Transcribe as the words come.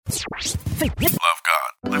Love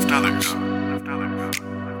God. Lift others.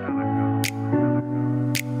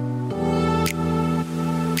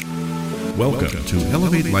 Welcome to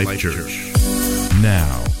Elevate Life Church.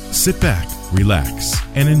 Now, sit back, relax,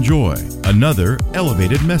 and enjoy another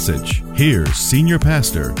elevated message. Here's Senior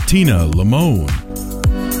Pastor Tina Lamone.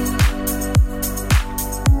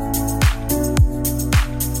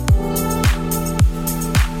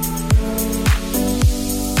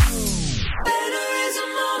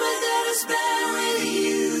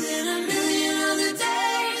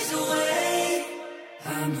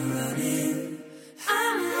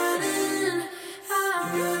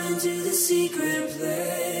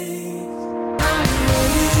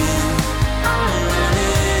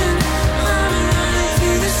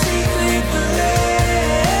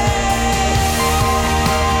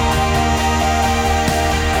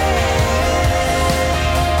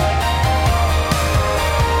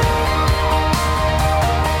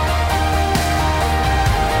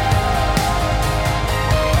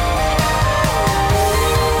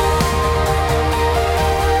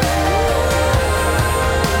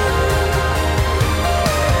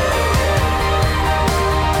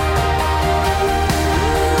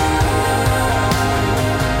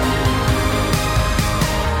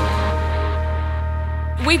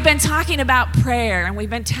 We've been talking about prayer, and we've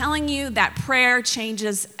been telling you that prayer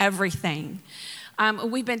changes everything.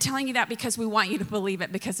 We've been telling you that because we want you to believe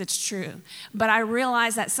it, because it's true. But I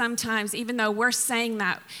realize that sometimes, even though we're saying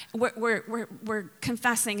that, we're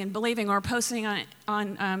confessing and believing or posting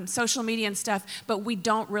on social media and stuff, but we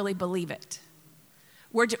don't really believe it.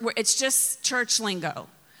 It's just church lingo.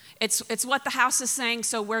 It's what the house is saying,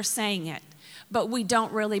 so we're saying it. But we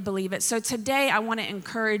don't really believe it. So today I want to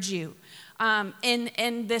encourage you.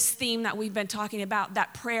 In this theme that we've been talking about,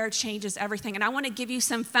 that prayer changes everything. And I want to give you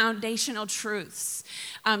some foundational truths.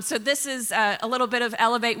 So this is a little bit of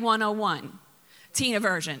Elevate 101, Tina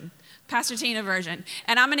version, Pastor Tina version.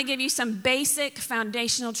 And I'm going to give you some basic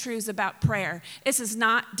foundational truths about prayer. This is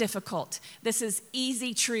not difficult. This is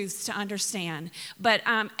easy truths to understand. But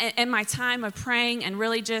in my time of praying and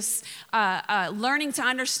really just learning to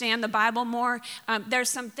understand the Bible more, there's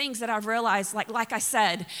some things that I've realized, like I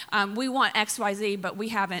said, we want XYZ, but we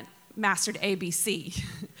haven't mastered ABC.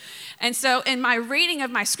 And so in my reading of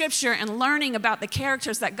my scripture and learning about the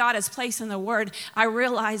characters that God has placed in the Word, I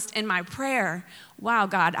realized in my prayer, wow,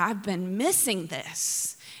 God, I've been missing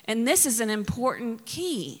this. And this is an important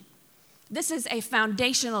key. This is a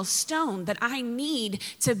foundational stone that I need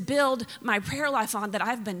to build my prayer life on that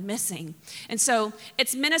I've been missing. And so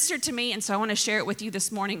it's ministered to me, and so I want to share it with you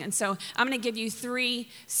this morning. And so I'm going to give you 3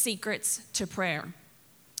 secrets to prayer.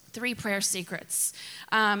 3 prayer secrets.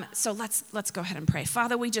 So let's go ahead and pray.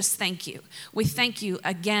 Father, we just thank you. We thank you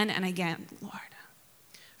again and again, Lord,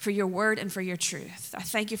 for your word and for your truth. I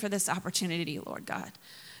thank you for this opportunity, Lord God,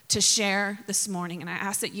 to share this morning. And I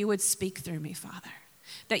ask that you would speak through me, Father,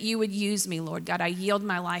 that you would use me, Lord God. I yield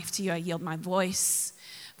my life to you. I yield my voice.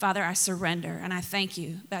 Father, I surrender. And I thank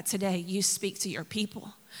you that today you speak to your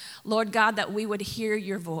people. Lord God, that we would hear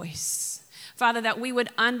your voice. Father, that we would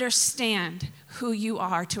understand who you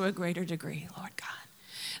are to a greater degree, Lord God.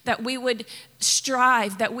 That we would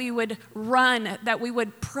strive, that we would run, that we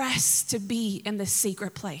would press to be in the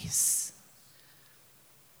secret place.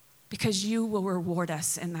 Because you will reward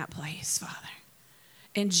us in that place, Father.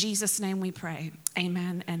 In Jesus' name we pray.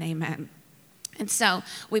 Amen and amen. And so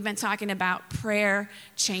we've been talking about prayer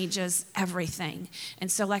changes everything.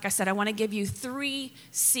 And so like I said, I want to give you 3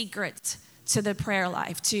 secrets to the prayer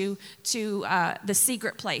life, to the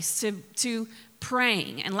secret place, to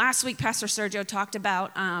praying. And last week, Pastor Sergio talked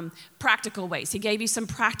about practical ways. He gave you some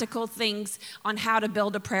practical things on how to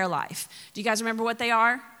build a prayer life. Do you guys remember what they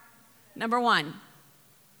are? Number 1,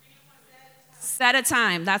 set a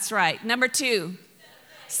time. That's right. Number 2,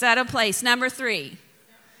 set a place. Number 3,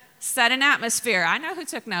 set an atmosphere. I know who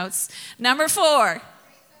took notes. Number 4,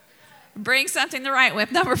 bring something to write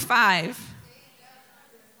with. Number 5,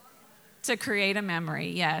 to create a memory.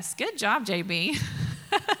 Yes. Good job, JB.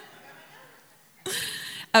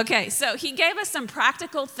 Okay, so he gave us some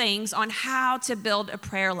practical things on how to build a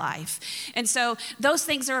prayer life. And so those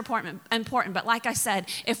things are important, but like I said,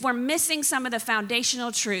 if we're missing some of the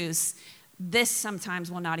foundational truths, this sometimes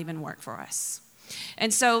will not even work for us.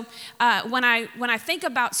 And so when I think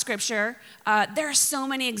about Scripture, there are so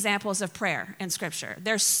many examples of prayer in Scripture.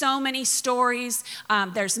 There's so many stories.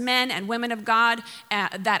 There's men and women of God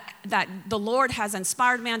that the Lord has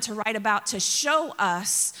inspired man to write about to show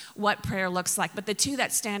us what prayer looks like. But the 2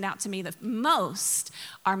 that stand out to me the most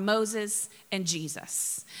are Moses and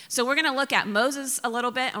Jesus. So we're going to look at Moses a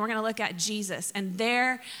little bit, and we're going to look at Jesus and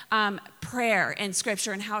their prayer in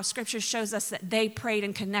Scripture and how Scripture shows us that they prayed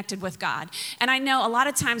and connected with God. And I know a lot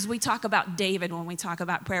of times we talk about David when we talk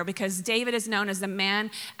about prayer because David is known as the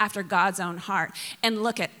man after God's own heart. And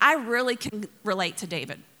look I really can relate to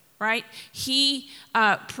David. Right? He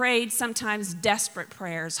prayed sometimes desperate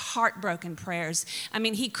prayers, heartbroken prayers. I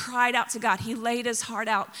mean, he cried out to God. He laid his heart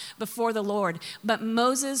out before the Lord. But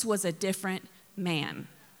Moses was a different man.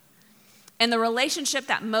 And the relationship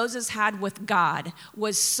that Moses had with God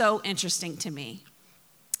was so interesting to me.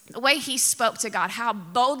 The way he spoke to God, how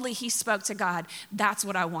boldly he spoke to God, that's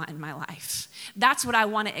what I want in my life. That's what I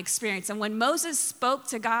want to experience. And when Moses spoke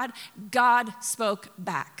to God, God spoke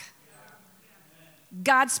back.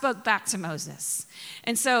 God spoke back to Moses.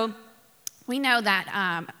 And so we know that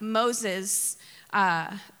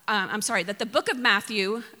that the book of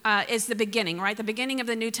Matthew is the beginning, right? The beginning of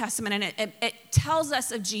the New Testament. And it tells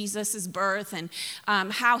us of Jesus' birth and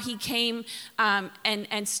how he came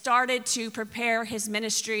and started to prepare his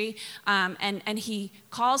ministry. And he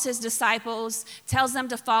calls his disciples, tells them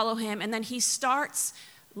to follow him, and then he starts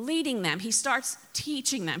leading them. He starts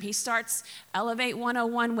teaching them. He starts Elevate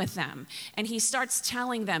 101 with them. And he starts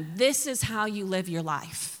telling them, this is how you live your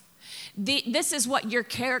life. This is what your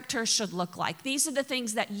character should look like. These are the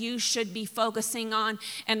things that you should be focusing on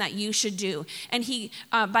and that you should do. And he,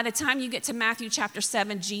 by the time you get to Matthew chapter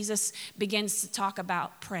 7, Jesus begins to talk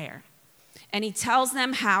about prayer. And he tells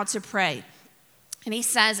them how to pray. And he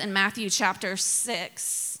says in Matthew chapter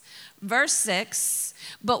 6, verse 6,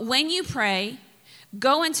 but when you pray,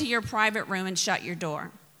 go into your private room and shut your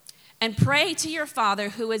door and pray to your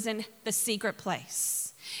Father who is in the secret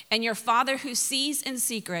place. And your Father who sees in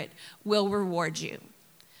secret will reward you.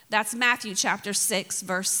 That's Matthew chapter 6,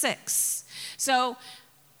 verse 6. So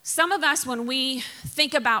some of us, when we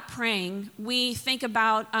think about praying, we think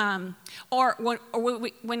about,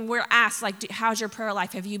 when we're asked, like, how's your prayer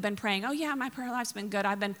life? Have you been praying? Oh, yeah, my prayer life's been good.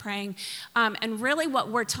 I've been praying. And really what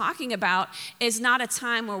we're talking about is not a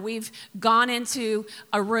time where we've gone into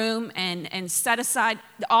a room and set aside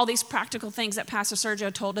all these practical things that Pastor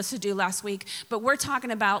Sergio told us to do last week. But we're talking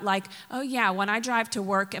about like, oh, yeah, when I drive to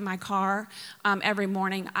work in my car every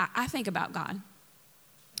morning, I think about God.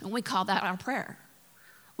 And we call that our prayer.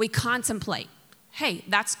 We contemplate, hey,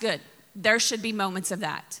 that's good. There should be moments of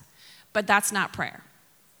that. But that's not prayer.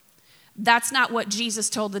 That's not what Jesus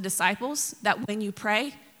told the disciples, that when you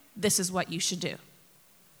pray, this is what you should do.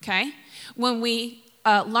 Okay? When we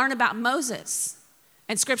learn about Moses,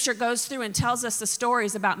 and Scripture goes through and tells us the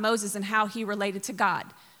stories about Moses and how he related to God,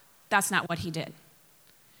 that's not what he did.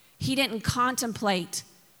 He didn't contemplate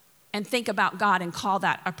and think about God and call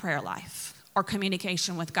that a prayer life or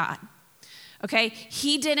communication with God. Okay,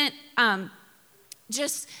 he didn't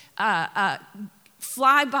just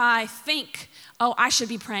fly by, think, oh, I should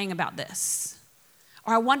be praying about this.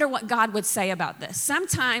 Or I wonder what God would say about this.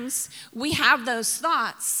 Sometimes we have those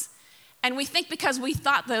thoughts, and we think because we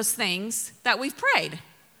thought those things that we've prayed.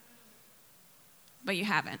 But you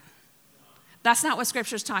haven't. That's not what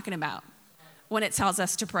Scripture's talking about when it tells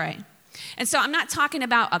us to pray. And so I'm not talking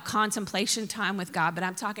about a contemplation time with God, but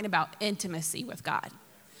I'm talking about intimacy with God.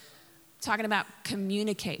 Talking about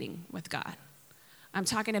communicating with God. I'm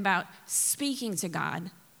talking about speaking to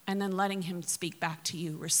God and then letting him speak back to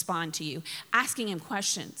you, respond to you, asking him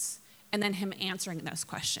questions and then him answering those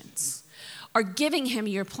questions. Or giving him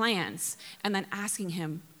your plans and then asking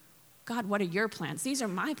him, God, what are your plans? These are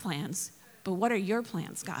my plans, but what are your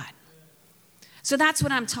plans, God? So that's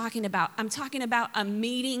what I'm talking about. I'm talking about a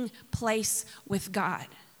meeting place with God.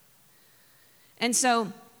 And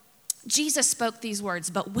so Jesus spoke these words,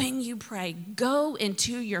 but when you pray, go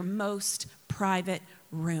into your most private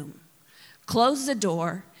room. Close the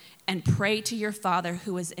door and pray to your Father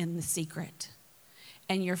who is in the secret.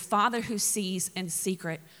 And your Father who sees in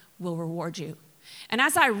secret will reward you. And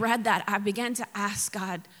as I read that, I began to ask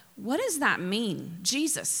God, what does that mean?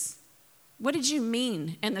 Jesus, what did you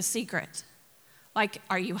mean in the secret? Like,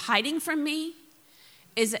 are you hiding from me?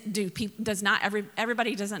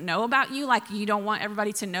 Everybody doesn't know about you? Like, you don't want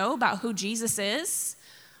everybody to know about who Jesus is?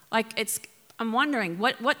 Like, I'm wondering,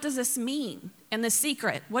 what does this mean in the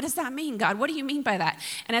secret? What does that mean, God? What do you mean by that?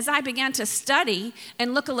 And as I began to study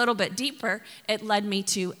and look a little bit deeper, it led me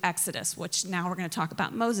to Exodus, which now we're going to talk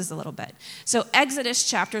about Moses a little bit. So Exodus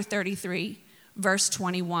chapter 33, verse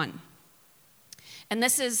 21. And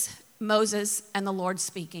this is Moses and the Lord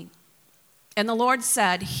speaking. And the Lord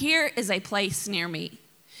said, here is a place near me.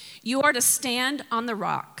 You are to stand on the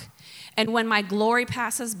rock, and when my glory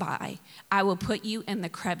passes by, I will put you in the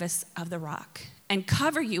crevice of the rock, and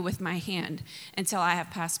cover you with my hand until I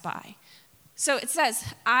have passed by. So it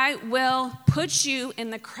says, I will put you in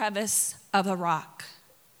the crevice of a rock.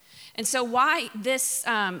 And so why this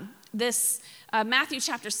Matthew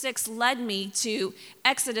chapter 6 led me to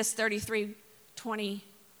Exodus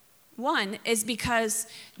 33:21 is because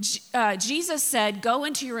Jesus said, go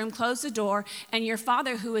into your room, close the door, and your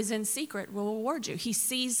Father who is in secret will reward you. He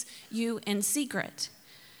sees you in secret.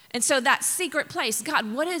 And so that secret place,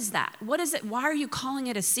 God, what is that? What is it? Why are you calling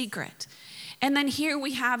it a secret? And then here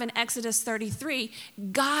we have in Exodus 33,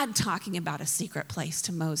 God talking about a secret place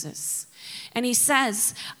to Moses. And he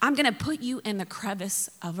says, I'm going to put you in the crevice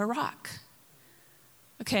of a rock.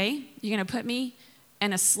 Okay, you're going to put me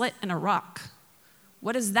in a slit in a rock.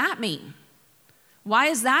 What does that mean? Why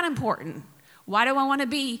is that important? Why do I want to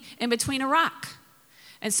be in between a rock?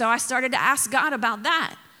 And so I started to ask God about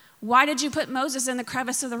that. Why did you put Moses in the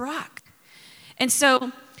crevice of the rock? And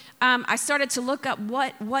so I started to look up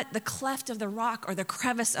what the cleft of the rock or the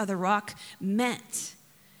crevice of the rock meant.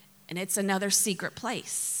 And it's another secret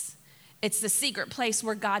place. It's the secret place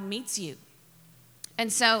where God meets you.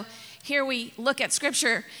 And so here we look at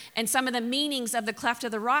scripture, and some of the meanings of the cleft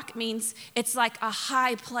of the rock means it's like a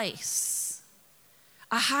high place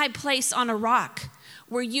on a rock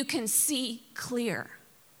where you can see clear.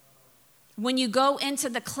 When you go into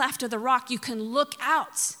the cleft of the rock, you can look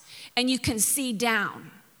out and you can see down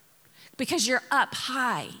because you're up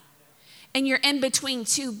high and you're in between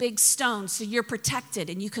two big stones, so you're protected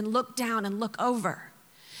and you can look down and look over.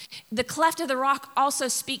 The cleft of the rock also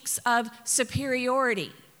speaks of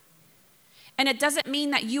superiority. And it doesn't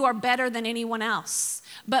mean that you are better than anyone else,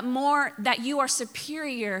 but more that you are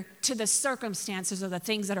superior to the circumstances or the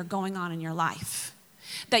things that are going on in your life.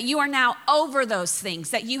 That you are now over those things,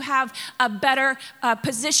 that you have a better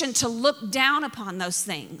position to look down upon those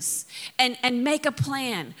things and make a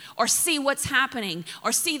plan or see what's happening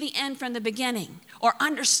or see the end from the beginning or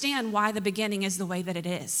understand why the beginning is the way that it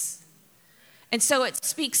is. And so it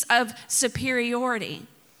speaks of superiority.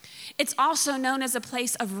 It's also known as a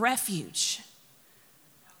place of refuge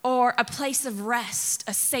or a place of rest,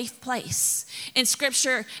 a safe place. In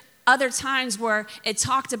Scripture, other times where it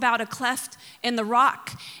talked about a cleft in the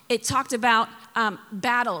rock, it talked about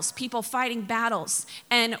battles, people fighting battles.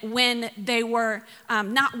 And when they were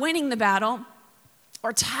not winning the battle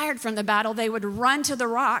or tired from the battle, they would run to the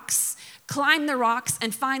rocks, climb the rocks,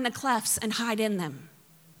 and find the clefts and hide in them.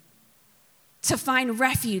 To find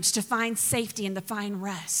refuge, to find safety, and to find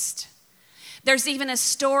rest. There's even a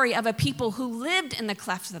story of a people who lived in the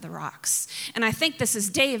cleft of the rocks. And I think this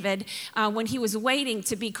is David, when he was waiting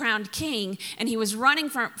to be crowned king and he was running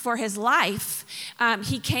for his life,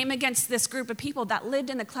 he came against this group of people that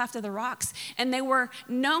lived in the cleft of the rocks, and they were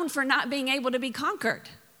known for not being able to be conquered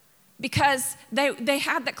because they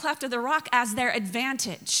had the cleft of the rock as their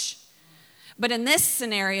advantage. But in this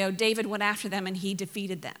scenario, David went after them and he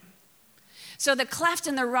defeated them. So the cleft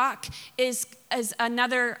in the rock is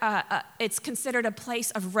another, it's considered a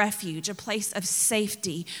place of refuge, a place of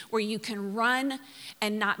safety where you can run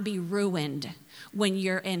and not be ruined when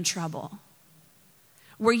you're in trouble.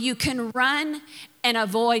 Where you can run and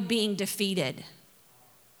avoid being defeated.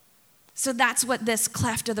 So that's what this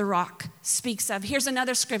cleft of the rock speaks of. Here's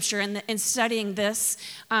another scripture, in studying this,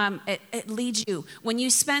 it leads you. When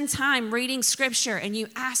you spend time reading scripture and you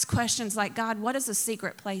ask questions like, God, what does a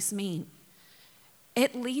secret place mean?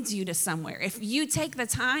 It leads you to somewhere. If you take the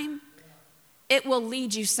time, it will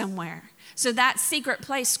lead you somewhere. So that secret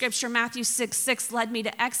place, scripture, Matthew 6:6 led me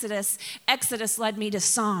to Exodus. Exodus led me to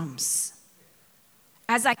Psalms.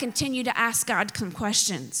 As I continue to ask God some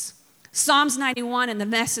questions. Psalms 91 in the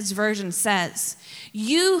Message version says,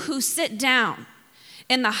 you who sit down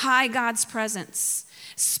in the high God's presence,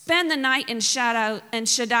 spend the night in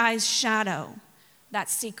Shaddai's shadow.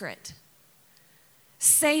 That's secret.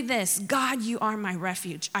 Say this, God, you are my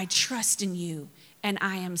refuge. I trust in you and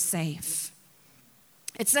I am safe.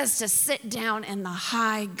 It says to sit down in the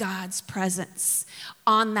high God's presence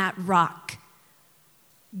on that rock.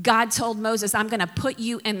 God told Moses, I'm going to put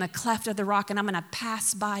you in the cleft of the rock and I'm going to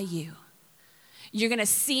pass by you. You're going to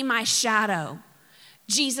see my shadow.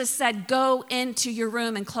 Jesus said, go into your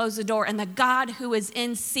room and close the door, and the God who is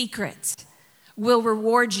in secret will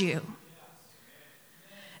reward you.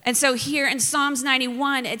 And so here in Psalms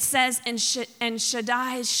 91, it says, in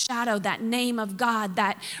Shaddai's shadow, that name of God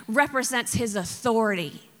that represents his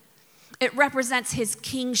authority. It represents his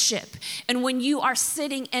kingship. And when you are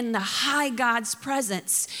sitting in the high God's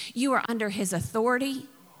presence, you are under his authority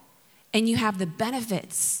and you have the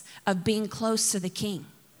benefits of being close to the king.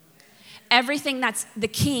 Everything that's the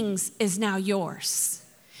king's is now yours.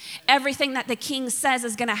 Everything that the king says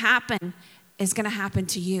is going to happen is going to happen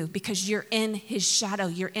to you because you're in his shadow.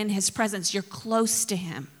 You're in his presence. You're close to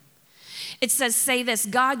him. It says, say this,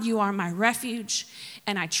 God, you are my refuge,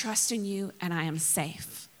 and I trust in you, and I am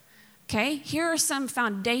safe. Okay? Here are some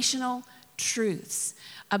foundational truths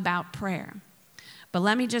about prayer. But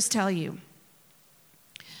let me just tell you,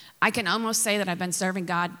 I can almost say that I've been serving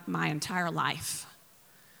God my entire life.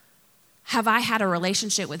 Have I had a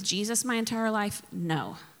relationship with Jesus my entire life?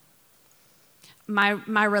 No.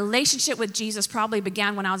 My relationship with Jesus probably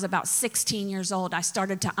began when I was about 16 years old. I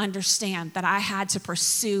started to understand that I had to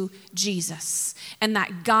pursue Jesus and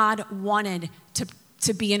that God wanted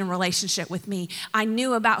to be in a relationship with me. I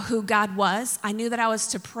knew about who God was. I knew that I was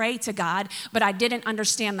to pray to God, but I didn't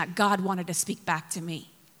understand that God wanted to speak back to me.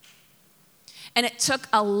 And it took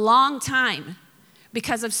a long time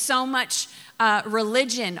because of so much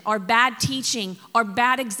religion or bad teaching or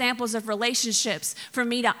bad examples of relationships for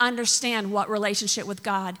me to understand what relationship with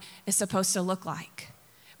God is supposed to look like.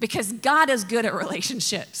 Because God is good at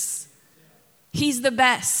relationships. He's the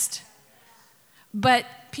best. But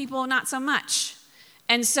people, not so much.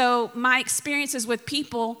 And so my experiences with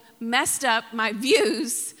people messed up my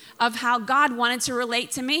views of how God wanted to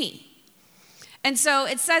relate to me. And so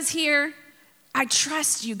it says here, I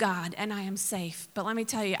trust you, God, and I am safe. But let me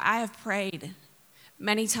tell you, I have prayed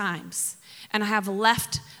many times, and I have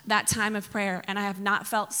left that time of prayer, and I have not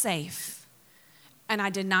felt safe, and I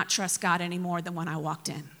did not trust God any more than when I walked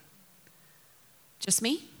in. Just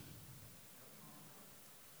me?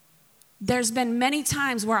 There's been many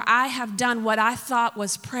times where I have done what I thought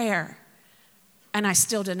was prayer, and I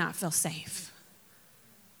still did not feel safe.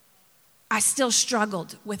 I still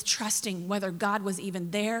struggled with trusting whether God was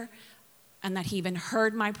even there, and that he even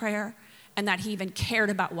heard my prayer, and that he even cared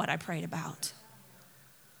about what I prayed about.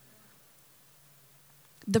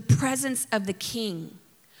 The presence of the King.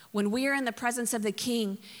 When we are in the presence of the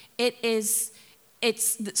King,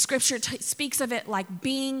 the scripture speaks of it like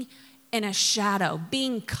being in a shadow,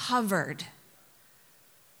 being covered.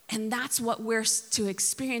 And that's what we're to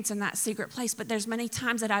experience in that secret place. But there's many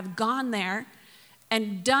times that I've gone there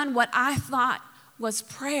and done what I thought was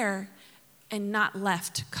prayer and not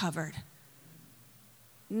left covered.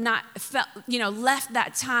 Left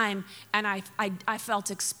that time, and I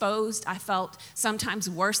felt exposed. I felt sometimes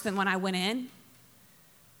worse than when I went in.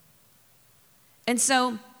 And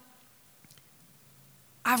so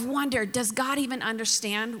I've wondered, does God even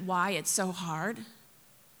understand why it's so hard?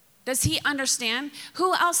 Does he understand?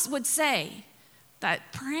 Who else would say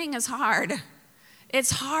that praying is hard?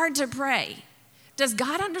 It's hard to pray. Does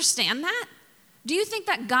God understand that? Do you think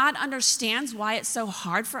that God understands why it's so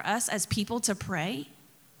hard for us as people to pray?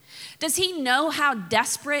 Does he know how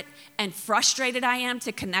desperate and frustrated I am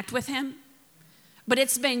to connect with him? But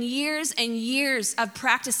it's been years and years of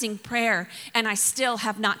practicing prayer, and I still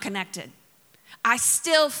have not connected. I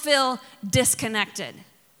still feel disconnected.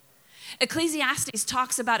 Ecclesiastes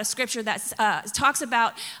talks about a scripture that talks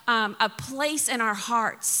about a place in our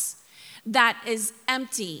hearts that is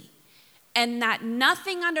empty and that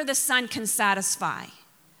nothing under the sun can satisfy.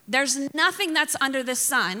 There's nothing that's under the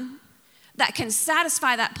sun that can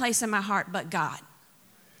satisfy that place in my heart but God.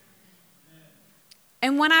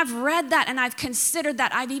 And when I've read that and I've considered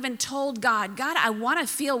that, I've even told God, I want to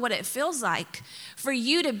feel what it feels like for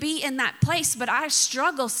you to be in that place, but I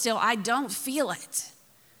struggle still. I don't feel it.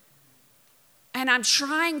 And I'm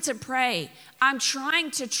trying to pray. I'm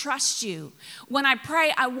trying to trust you. When I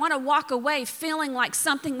pray, I want to walk away feeling like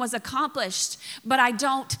something was accomplished, but I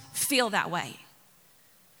don't feel that way.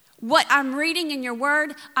 What I'm reading in your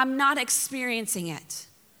word, I'm not experiencing it.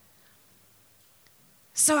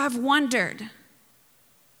 So I've wondered,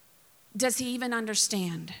 does he even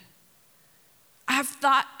understand? I've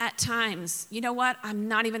thought at times, you know what? I'm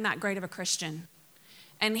not even that great of a Christian.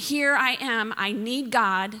 And here I am, I need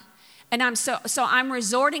God, and I'm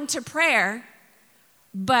resorting to prayer,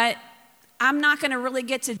 but I'm not going to really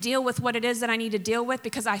get to deal with what it is that I need to deal with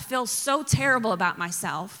because I feel so terrible about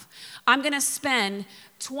myself. I'm going to spend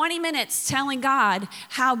 20 minutes telling God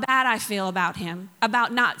how bad I feel about him,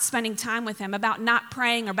 about not spending time with him, about not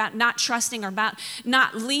praying, or about not trusting, or about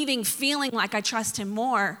not leaving feeling like I trust him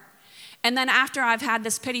more. And then after I've had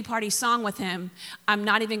this pity party song with him, I'm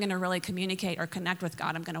not even going to really communicate or connect with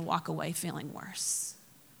God. I'm going to walk away feeling worse.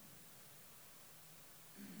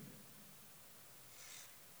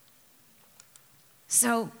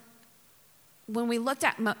 So when we look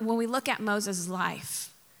at Moses' life,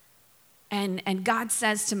 and God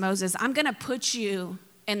says to Moses, I'm going to put you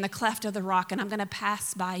in the cleft of the rock, and I'm going to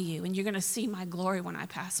pass by you, and you're going to see my glory when I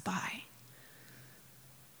pass by.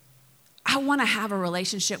 I want to have a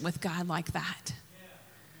relationship with God like that.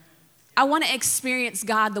 I want to experience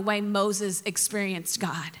God the way Moses experienced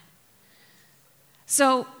God.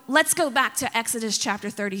 So let's go back to Exodus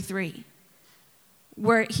chapter 33,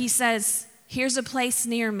 where he says, here's a place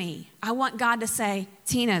near me. I want God to say,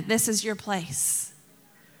 Tina, this is your place.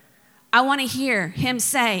 I want to hear him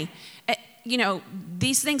say,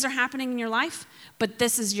 these things are happening in your life, but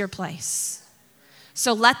this is your place.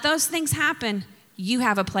 So let those things happen. You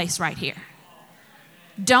have a place right here.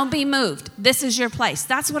 Don't be moved. This is your place.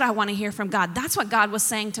 That's what I want to hear from God. That's what God was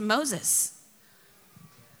saying to Moses.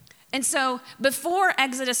 And so before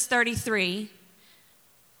Exodus 33,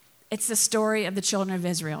 it's the story of the children of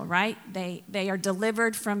Israel, right? They are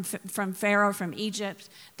delivered from Pharaoh, from Egypt.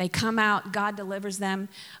 They come out. God delivers them.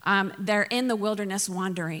 They're in the wilderness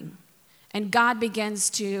wandering. And God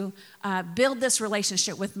begins to build this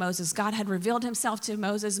relationship with Moses. God had revealed himself to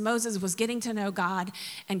Moses. Moses was getting to know God,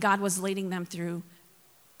 and God was leading them through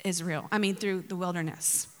through the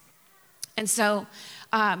wilderness. And so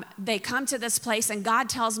they come to this place, and God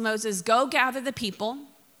tells Moses, go gather the people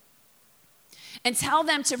and tell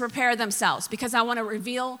them to prepare themselves, because I want to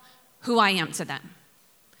reveal who I am to them.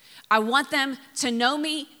 I want them to know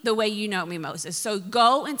me the way you know me, Moses. So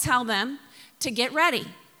go and tell them to get ready.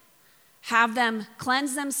 Have them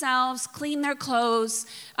cleanse themselves, clean their clothes,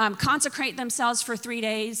 consecrate themselves for 3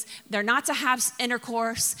 days. They're not to have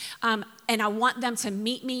intercourse, and I want them to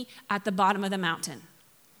meet me at the bottom of the mountain.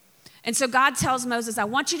 And so God tells Moses, I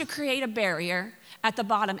want you to create a barrier at the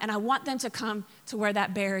bottom, and I want them to come to where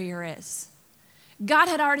that barrier is. God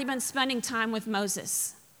had already been spending time with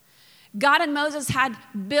Moses. God and Moses had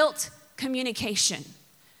built communication.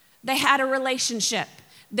 They had a relationship.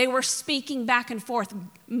 They were speaking back and forth.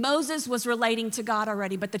 Moses was relating to God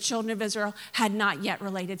already, but the children of Israel had not yet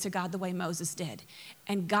related to God the way Moses did.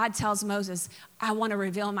 And God tells Moses, I want to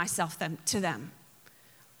reveal myself to them.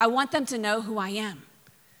 I want them to know who I am.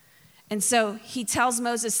 And so he tells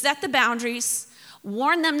Moses, set the boundaries,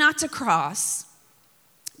 warn them not to cross,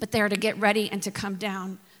 but they're to get ready and to come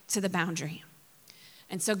down to the boundary.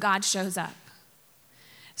 And so God shows up.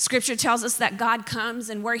 Scripture tells us that God comes,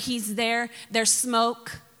 and where he's there, there's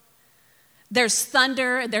smoke, there's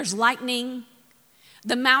thunder, there's lightning.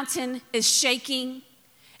 The mountain is shaking,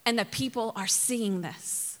 and the people are seeing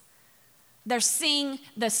this. They're seeing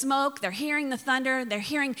the smoke, they're hearing the thunder, they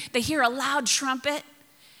hear a loud trumpet.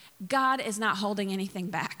 God is not holding anything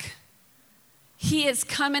back. He is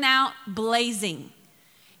coming out blazing.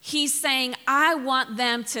 He's saying, I want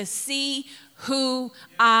them to see who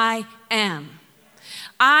I am.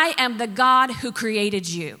 I am the God who created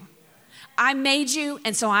you. I made you,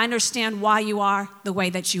 and so I understand why you are the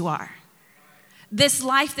way that you are. This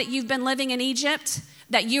life that you've been living in Egypt,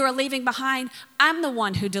 that you are leaving behind, I'm the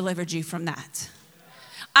one who delivered you from that.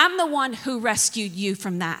 I'm the one who rescued you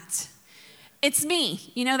from that. It's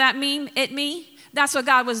me. You know that meme, it me? That's what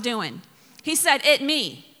God was doing. He said, it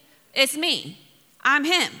me. It's me. I'm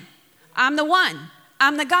him. I'm the one.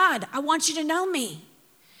 I'm the God. I want you to know me.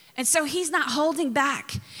 And so he's not holding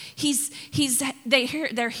back.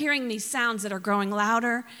 They're hearing these sounds that are growing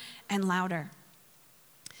louder and louder.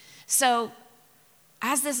 So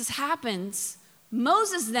as this happens,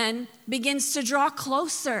 Moses then begins to draw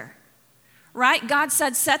closer, right? God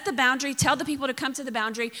said, set the boundary, tell the people to come to the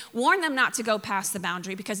boundary, warn them not to go past the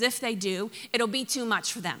boundary, because if they do, it'll be too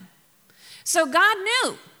much for them. So God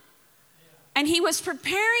knew, and he was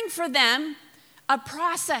preparing for them a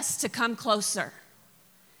process to come closer.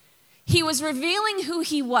 He was revealing who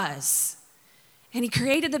he was. And he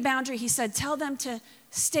created the boundary. He said, tell them to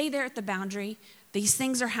stay there at the boundary. These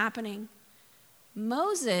things are happening.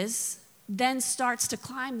 Moses then starts to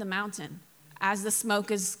climb the mountain. As the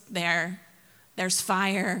smoke is there, there's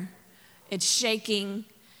fire, it's shaking.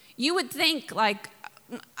 You would think like,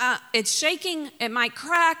 it's shaking, it might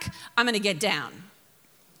crack, I'm gonna get down.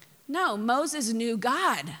 No, Moses knew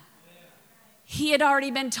God. He had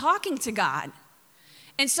already been talking to God.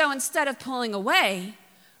 And so instead of pulling away,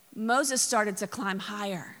 Moses started to climb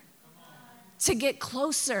higher, to get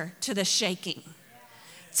closer to the shaking,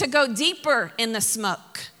 to go deeper in the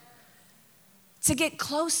smoke, to get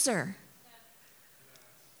closer.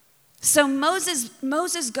 So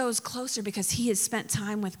Moses goes closer because he has spent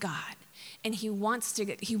time with God, and he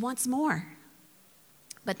wants more.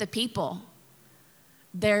 But the people,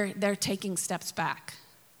 they're taking steps back.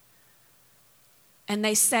 And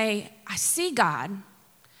they say, I see God,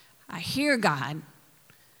 I hear God.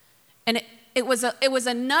 And it was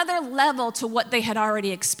another level to what they had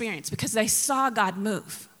already experienced, because they saw God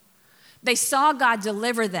move. They saw God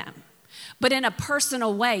deliver them. But in a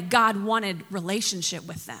personal way, God wanted relationship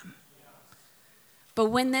with them. But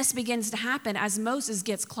when this begins to happen, as Moses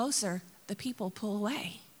gets closer, the people pull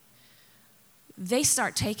away. they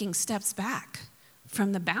start taking steps back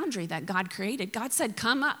from the boundary that God created. God said,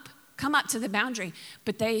 come up to the boundary,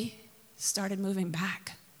 but they started moving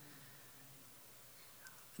back.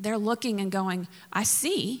 They're looking and going, I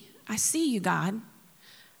see you, God,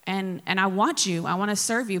 and I want to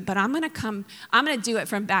serve you, but I'm going to do it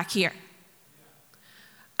from back here.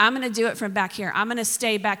 I'm going to do it from back here. I'm going to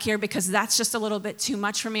stay back here because that's just a little bit too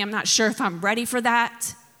much for me. I'm not sure if I'm ready for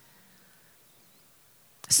that.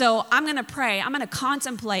 So I'm going to pray. I'm going to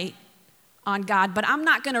contemplate on God, but I'm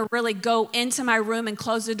not going to really go into my room and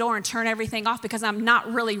close the door and turn everything off because I'm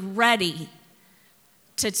not really ready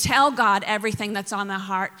to tell God everything that's on my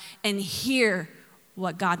heart and hear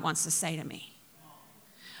what God wants to say to me.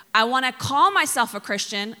 I want to call myself a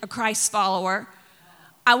Christian, a Christ follower.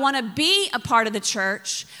 I want to be a part of the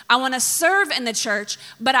church. I want to serve in the church,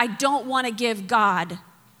 but I don't want to give God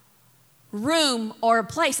room or a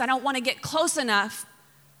place. I don't want to get close enough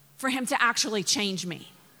for him to actually change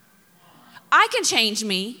me. I can change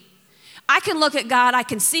me. I can look at God, I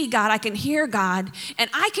can see God, I can hear God, and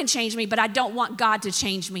I can change me, but I don't want God to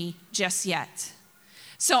change me just yet.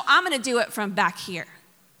 So I'm going to do it from back here.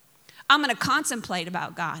 I'm going to contemplate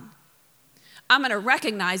about God. I'm going to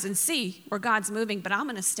recognize and see where God's moving, but I'm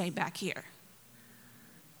going to stay back here.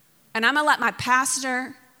 And I'm going to let my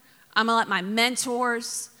pastor, I'm going to let my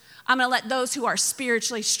mentors, I'm going to let those who are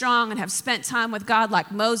spiritually strong and have spent time with God like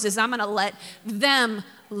Moses, I'm going to let them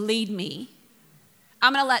lead me.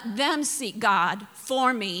 I'm going to let them seek God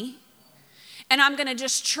for me. And I'm going to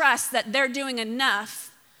just trust that they're doing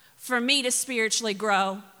enough for me to spiritually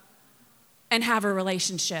grow and have a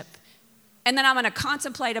relationship. And then I'm going to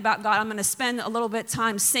contemplate about God. I'm going to spend a little bit of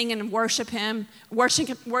time singing and worshiping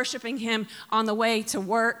him on the way to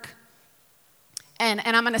work. And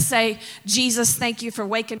I'm going to say, Jesus, thank you for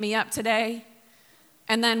waking me up today.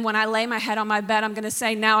 And then when I lay my head on my bed, I'm going to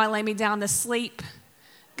say, now I lay me down to sleep.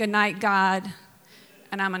 Good night, God.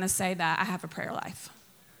 And I'm going to say that I have a prayer life.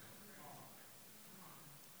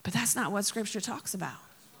 But that's not what Scripture talks about.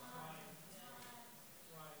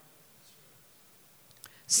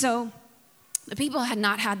 So the people had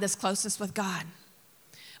not had this closeness with God,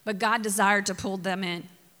 but God desired to pull them in,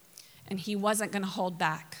 and he wasn't going to hold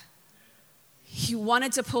back. He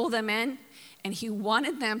wanted to pull them in, and he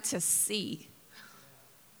wanted them to see.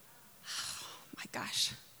 Oh my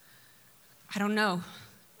gosh. I don't know.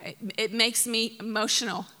 It makes me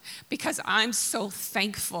emotional because I'm so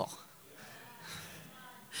thankful.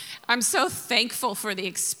 I'm so thankful for the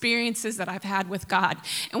experiences that I've had with God.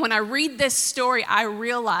 And when I read this story, I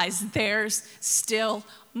realize there's still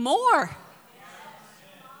more.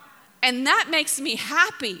 And that makes me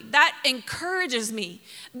happy. That encourages me.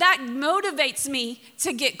 That motivates me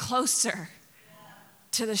to get closer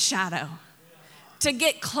to the shadow, to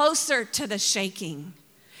get closer to the shaking,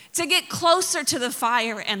 to get closer to the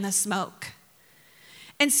fire and the smoke.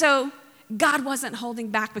 And so God wasn't holding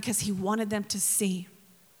back because he wanted them to see.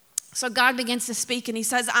 So God begins to speak and he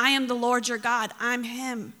says, I am the Lord your God. I'm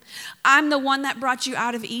him. I'm the one that brought you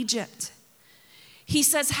out of Egypt. He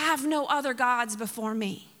says, have no other gods before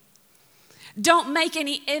me. Don't make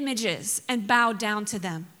any images and bow down to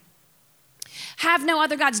them. Have no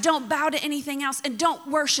other gods. Don't bow to anything else and don't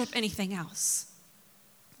worship anything else.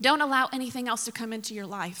 Don't allow anything else to come into your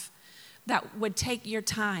life that would take your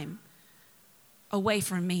time away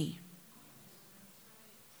from me.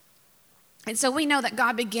 And so we know that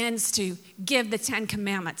God begins to give the 10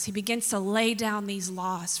 commandments. He begins to lay down these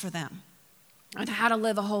laws for them on how to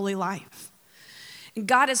live a holy life. And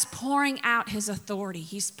God is pouring out his authority.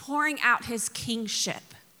 He's pouring out his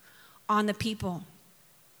kingship on the people.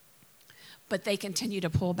 But they continue to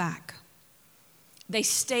pull back. They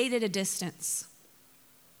stayed at a distance.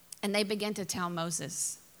 And they begin to tell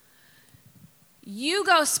Moses, you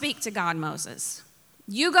go speak to God, Moses.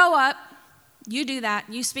 You go up. You do that,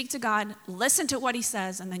 you speak to God, listen to what he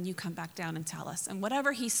says, and then you come back down and tell us. And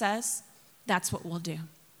whatever he says, that's what we'll do.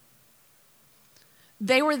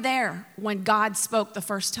 They were there when God spoke the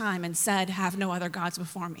first time and said, have no other gods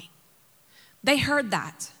before me. They heard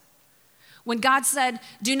that. When God said,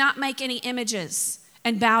 do not make any images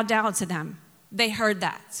and bow down to them, they heard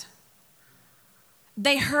that.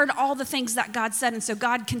 They heard all the things that God said, and so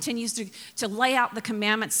God continues to lay out the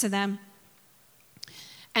commandments to them.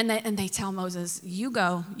 And they tell Moses, you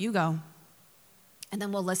go, and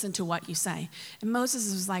then we'll listen to what you say. And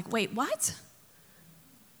Moses was like, wait, what?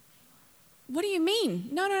 What do you mean?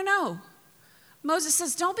 No. Moses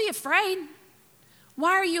says, don't be afraid.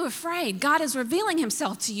 Why are you afraid? God is revealing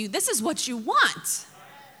himself to you. This is what you want.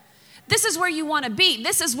 This is where you want to be.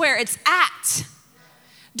 This is where it's at.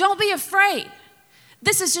 Don't be afraid.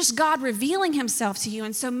 This is just God revealing himself to you.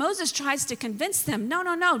 And so Moses tries to convince them,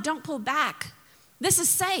 no, don't pull back. This is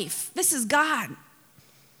safe. This is God.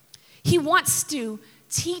 He wants to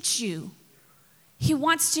teach you. He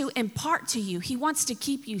wants to impart to you. He wants to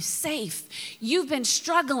keep you safe. You've been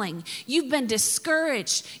struggling. You've been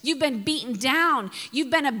discouraged. You've been beaten down.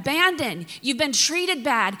 You've been abandoned. You've been treated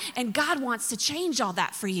bad. And God wants to change all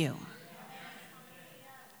that for you.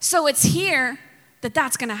 So it's here that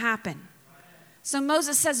that's going to happen. So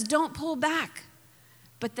Moses says, don't pull back.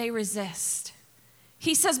 But they resist.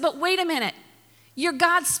 He says, but wait a minute. You're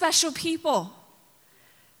God's special people.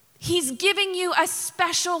 He's giving you a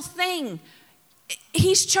special thing.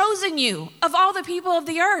 He's chosen you of all the people of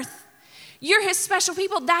the earth. You're his special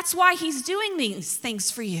people. That's why he's doing these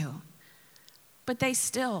things for you. But they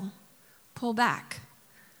still pull back.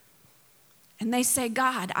 And they say,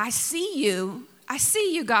 God, I see you. I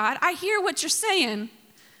see you, God. I hear what you're saying,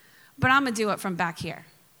 but I'm going to do it from back here.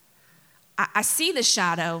 I see the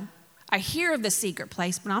shadow. I hear of the secret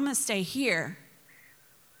place, but I'm going to stay here.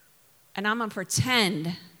 And I'm going to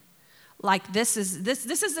pretend like this is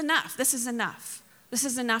enough. This is enough. This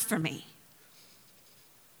is enough for me.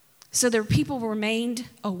 So the people remained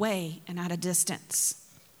away and at a distance.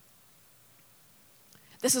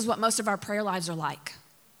 This is what most of our prayer lives are like.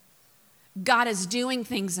 God is doing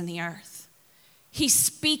things in the earth. He's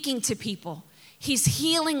speaking to people. He's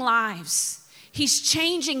healing lives. He's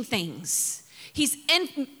changing things. He's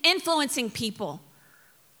influencing people.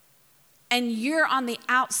 And you're on the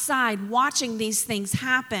outside watching these things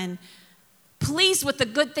happen, pleased with the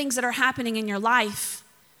good things that are happening in your life,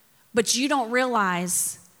 but you don't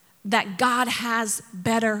realize that God has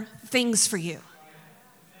better things for you.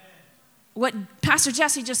 What Pastor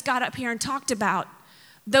Jesse just got up here and talked about,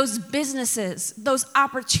 those businesses, those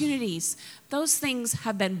opportunities, those things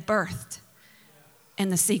have been birthed in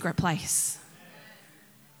the secret place.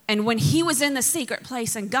 And when he was in the secret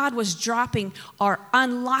place and God was dropping or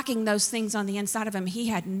unlocking those things on the inside of him, he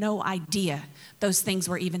had no idea those things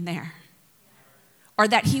were even there, or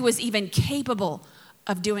that he was even capable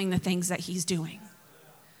of doing the things that he's doing.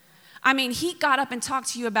 I mean, he got up and talked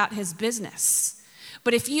to you about his business.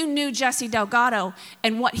 But if you knew Jesse Delgado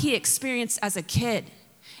and what he experienced as a kid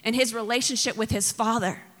and his relationship with his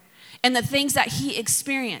father and the things that he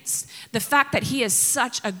experienced, the fact that he is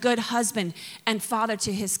such a good husband and father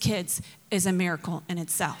to his kids is a miracle in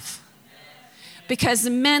itself. Because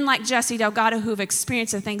men like Jesse Delgado who've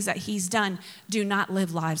experienced the things that he's done do not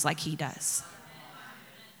live lives like he does.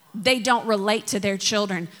 They don't relate to their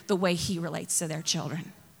children the way he relates to their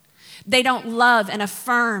children. They don't love and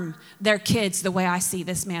affirm their kids the way I see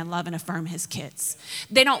this man love and affirm his kids.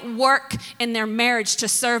 They don't work in their marriage to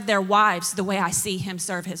serve their wives the way I see him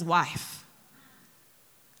serve his wife.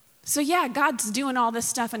 So yeah, God's doing all this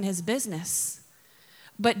stuff in his business.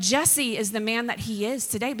 But Jesse is the man that he is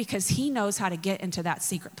today because he knows how to get into that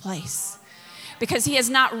secret place. Because he has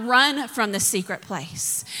not run from the secret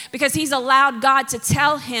place. Because he's allowed God to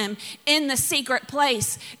tell him in the secret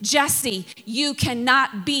place, Jesse, you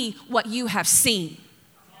cannot be what you have seen.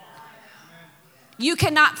 You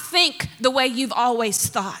cannot think the way you've always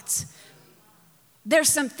thought. There's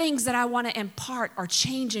some things that I want to impart or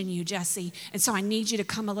change in you, Jesse. And so I need you to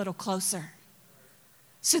come a little closer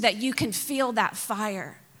so that you can feel that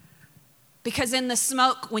fire. Because in the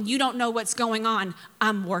smoke, when you don't know what's going on,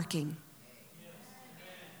 I'm working.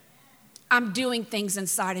 I'm doing things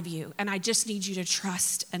inside of you, and I just need you to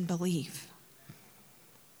trust and believe.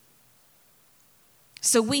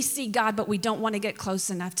 So we see God, but we don't want to get close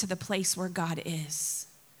enough to the place where God is.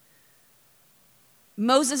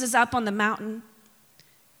 Moses is up on the mountain,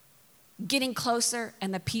 getting closer,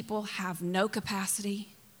 and the people have no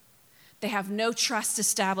capacity. They have no trust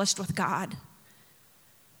established with God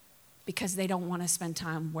because they don't want to spend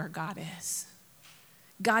time where God is.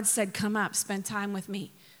 God said, come up, spend time with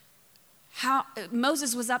me.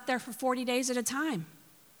 Moses was up there for 40 days at a time.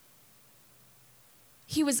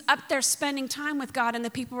 He was up there spending time with God, and the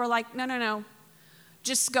people were like, no,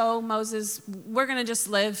 just go, Moses. We're going to just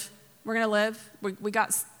live. We're going to live. We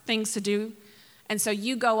got things to do. And so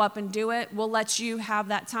you go up and do it. We'll let you have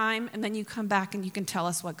that time, and then you come back and you can tell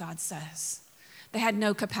us what God says. They had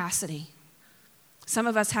no capacity. Some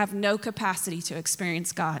of us have no capacity to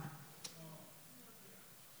experience God.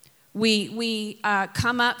 We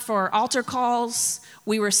come up for altar calls,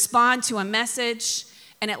 we respond to a message,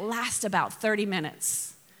 and it lasts about 30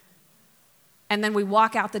 minutes. And then we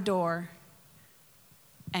walk out the door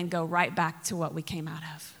and go right back to what we came out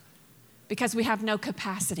of because we have no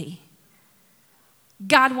capacity.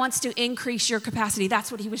 God wants to increase your capacity. That's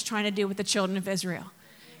what he was trying to do with the children of Israel.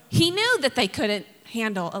 he knew that they couldn't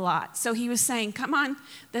handle a lot. So he was saying, come on,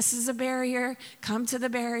 this is a barrier. Come to the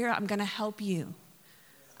barrier. I'm going to help you.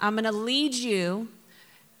 I'm going to lead you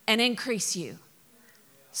and increase you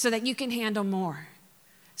so that you can handle more,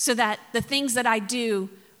 so that the things that I do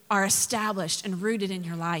are established and rooted in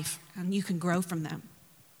your life and you can grow from them.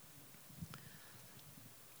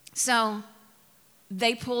 So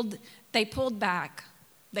they pulled back.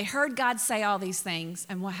 They heard God say all these things,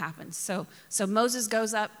 and what happens? So Moses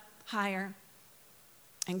goes up higher,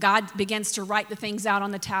 and God begins to write the things out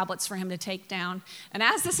on the tablets for him to take down. And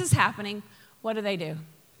as this is happening, what do?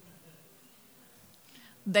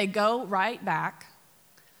 They go right back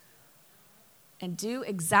and do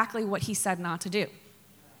exactly what he said not to do.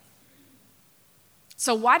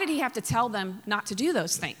 So why did he have to tell them not to do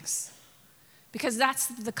those things? Because that's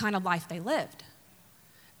the kind of life they lived.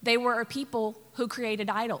 They were a people who created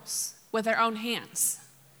idols with their own hands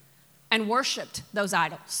and worshiped those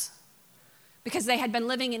idols because they had been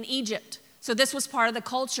living in Egypt. So this was part of the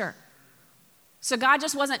culture. So God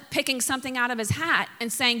just wasn't picking something out of his hat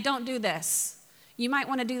and saying, don't do this. You might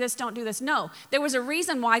want to do this, don't do this. No, there was a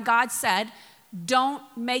reason why God said, don't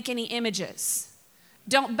make any images.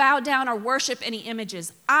 Don't bow down or worship any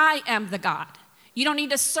images. I am the God. You don't need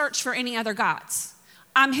to search for any other gods.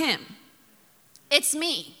 I'm him. It's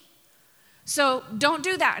me. So don't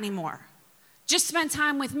do that anymore. Just spend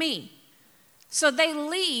time with me. So they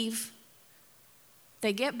leave.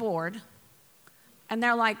 They get bored. And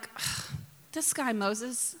they're like, this guy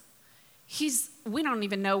Moses, we don't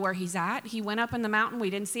even know where he's at. He went up in the mountain. We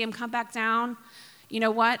didn't see him come back down. You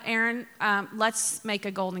know what, Aaron? Let's make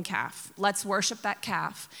a golden calf. Let's worship that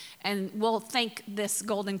calf. And we'll thank this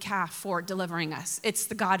golden calf for delivering us. It's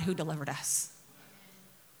the God who delivered us.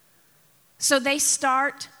 So they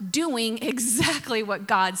start doing exactly what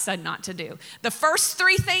God said not to do. The first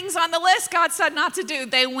 3 things on the list God said not to do,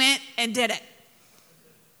 they went and did it.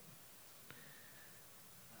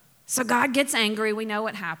 So God gets angry. We know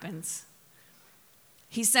what happens.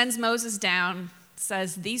 He sends Moses down,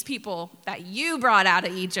 says, these people that you brought out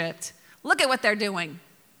of Egypt, look at what they're doing.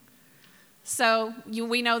 So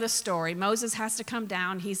we know the story. Moses has to come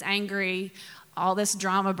down. He's angry. All this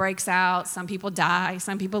drama breaks out. Some people die.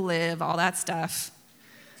 Some people live. All that stuff.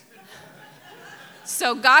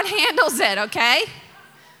 So God handles it, okay?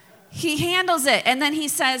 He handles it. And then he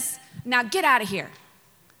says, now get out of here.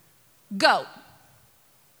 Go.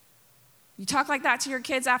 You talk like that to your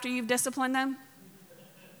kids after you've disciplined them?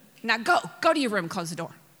 Now go to your room, close the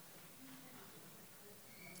door.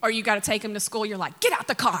 Or you got to take them to school, you're like, get out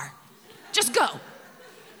the car. Just go.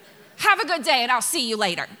 Have a good day and I'll see you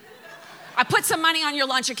later. I put some money on your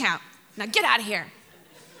lunch account. Now get out of here.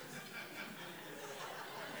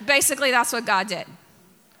 Basically, that's what God did.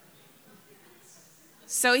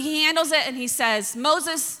 So he handles it and he says,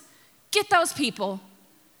 Moses, get those people.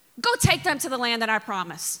 Go take them to the land that I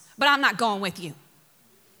promised, but I'm not going with you.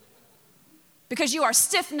 Because you are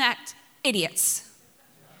stiff-necked idiots.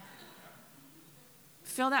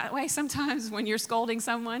 Feel that way sometimes when you're scolding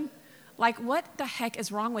someone? Like, what the heck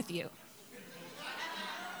is wrong with you?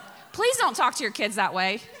 Please don't talk to your kids that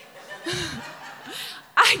way.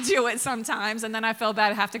 I do it sometimes, and then I feel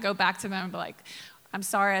bad I have to go back to them and be like, I'm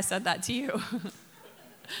sorry I said that to you.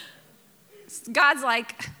 God's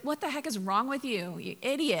like, what the heck is wrong with you, you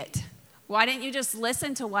idiot? Why didn't you just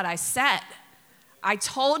listen to what I said? I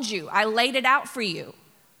told you. I laid it out for you.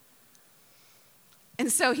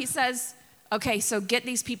 And so he says, okay, so get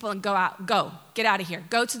these people and get out of here.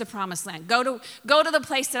 Go to the promised land. Go to the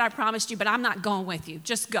place that I promised you, but I'm not going with you.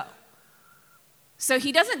 Just go. So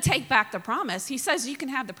he doesn't take back the promise. He says, you can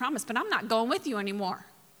have the promise, but I'm not going with you anymore.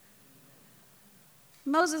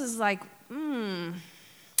 Moses is like, I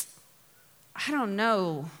don't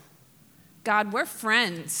know. God, we're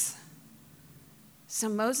friends. So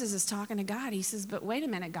Moses is talking to God. He says, but wait a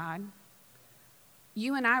minute, God.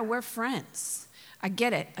 You and I, we're friends. I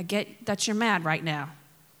get it. I get that you're mad right now.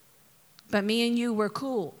 But me and you, we're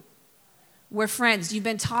cool. We're friends. You've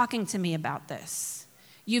been talking to me about this.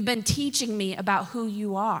 You've been teaching me about who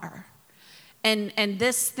you are. And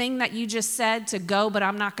this thing that you just said to go, but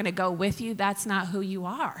I'm not going to go with you, that's not who you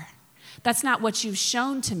are. That's not what you've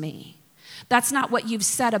shown to me. That's not what you've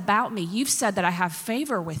said about me. You've said that I have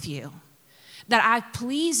favor with you, that I've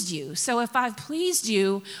pleased you. So if I've pleased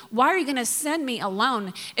you, why are you going to send me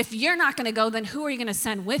alone? If you're not going to go, then who are you going to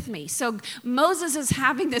send with me? So Moses is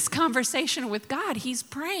having this conversation with God. He's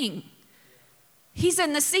praying. He's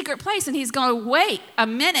in the secret place and he's going, wait a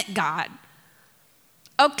minute, God.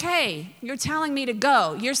 Okay, you're telling me to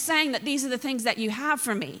go. You're saying that these are the things that you have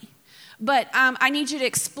for me. But I need you to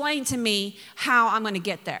explain to me how I'm going to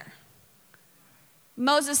get there.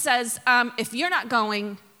 Moses says, if you're not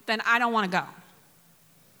going, then I don't want to go.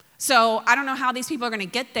 So I don't know how these people are going to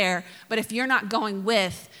get there, but if you're not going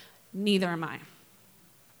with, neither am I.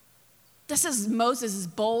 This is Moses'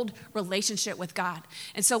 bold relationship with God.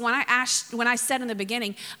 And so when I said in the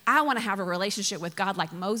beginning, I want to have a relationship with God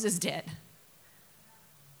like Moses did.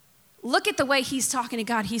 Look at the way he's talking to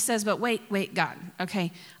God. He says, but wait, God,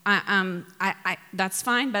 okay, that's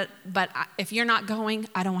fine, but if you're not going,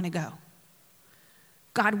 I don't want to go.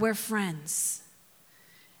 God, we're friends.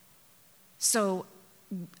 So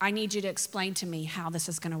I need you to explain to me how this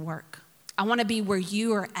is going to work. I want to be where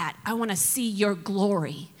you are at. I want to see your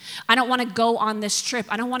glory. I don't want to go on this trip.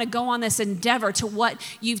 I don't want to go on this endeavor to what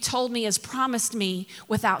you've told me has promised me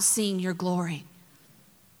without seeing your glory.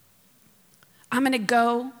 I'm going to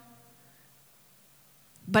go,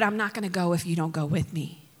 but I'm not going to go if you don't go with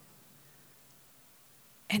me.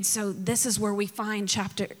 And so this is where we find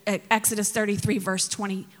Exodus 33, verse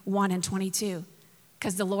 21 and 22,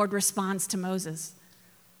 because the Lord responds to Moses.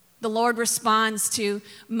 The Lord responds to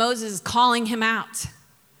Moses calling him out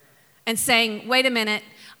and saying, wait a minute,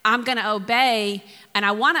 I'm going to obey and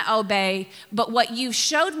I want to obey, but what you've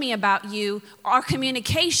showed me about you, our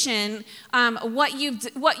communication, what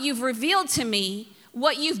you've revealed to me,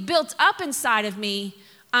 what you've built up inside of me,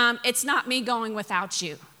 it's not me going without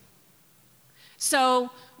you. So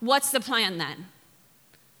what's the plan then?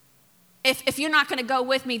 If you're not going to go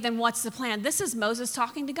with me, then what's the plan? This is Moses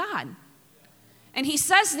talking to God. And he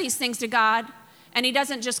says these things to God, and he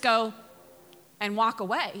doesn't just go and walk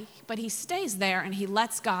away, but he stays there and he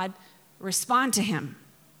lets God respond to him.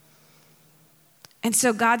 And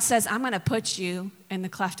so God says, I'm going to put you in the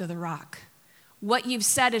cleft of the rock. What you've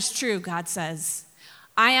said is true, God says.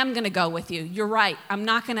 I am going to go with you. You're right. I'm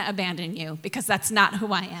not going to abandon you because that's not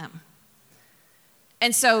who I am.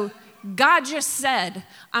 And so God just said,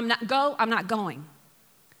 I'm not going.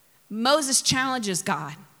 Moses challenges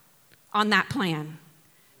God on that plan.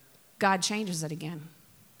 God changes it again.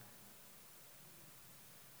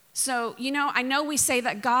 So, I know we say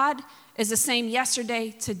that God is the same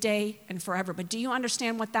yesterday, today, and forever, but do you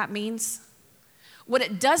understand what that means? What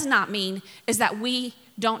it does not mean is that we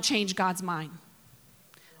don't change God's mind.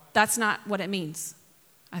 That's not what it means.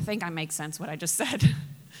 I think I make sense what I just said.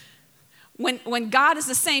 When God is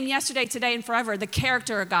the same yesterday, today, and forever, the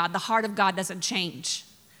character of God, the heart of God doesn't change.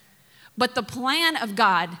 But the plan of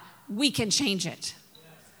God, we can change it.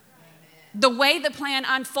 The way the plan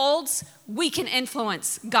unfolds, we can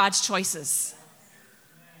influence God's choices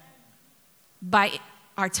by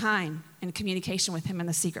our time and communication with him in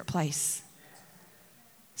the secret place.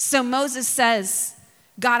 So Moses says,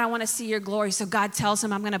 God, I want to see your glory. So God tells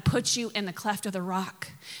him, I'm going to put you in the cleft of the rock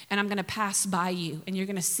and I'm going to pass by you and you're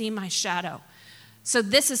going to see my shadow. So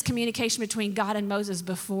this is communication between God and Moses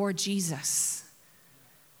before Jesus.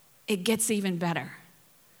 It gets even better.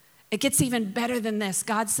 It gets even better than this.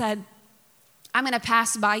 God said, I'm going to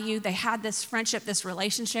pass by you. They had this friendship, this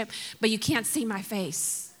relationship, but you can't see my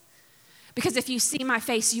face. Because if you see my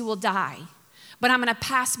face, you will die. But I'm going to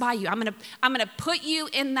pass by you. I'm going to put you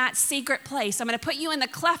in that secret place. I'm going to put you in the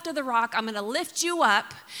cleft of the rock. I'm going to lift you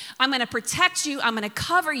up. I'm going to protect you. I'm going to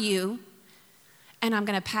cover you. And I'm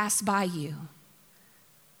going to pass by you.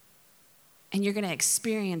 And you're going to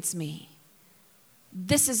experience me.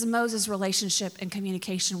 This is Moses' relationship and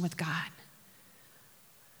communication with God.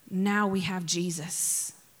 Now we have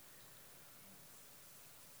Jesus.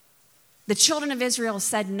 The children of Israel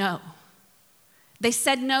said no. They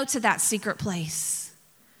said no to that secret place.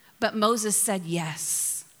 But Moses said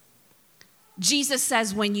yes. Jesus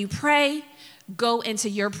says, when you pray, go into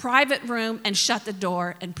your private room and shut the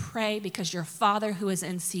door and pray because your Father who is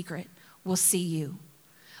in secret will see you.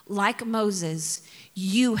 Like Moses,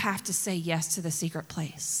 you have to say yes to the secret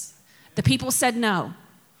place. The people said no.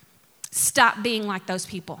 Stop being like those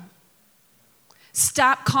people.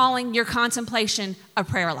 Stop calling your contemplation a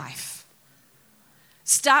prayer life.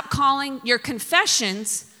 Stop calling your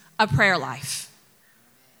confessions a prayer life.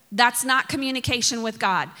 That's not communication with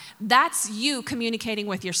God. That's you communicating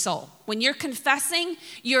with your soul. When you're confessing,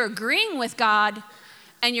 you're agreeing with God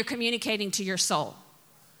and you're communicating to your soul.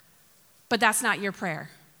 But that's not your prayer.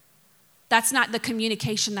 That's not the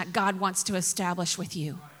communication that God wants to establish with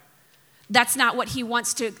you. That's not what he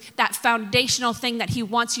wants to, that foundational thing that he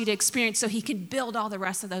wants you to experience so he can build all the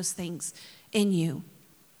rest of those things in you.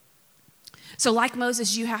 So like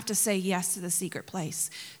Moses, you have to say yes to the secret place.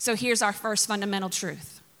 So here's our first fundamental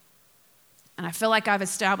truth. And I feel like I've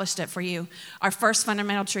established it for you. Our first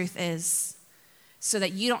fundamental truth is so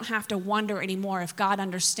that you don't have to wonder anymore if God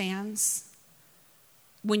understands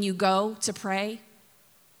when you go to pray,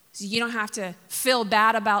 So you don't have to feel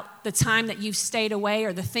bad about the time that you've stayed away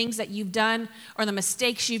or the things that you've done or the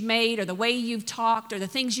mistakes you've made or the way you've talked or the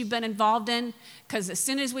things you've been involved in. Because as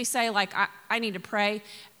soon as we say, like, I need to pray,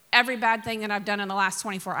 every bad thing that I've done in the last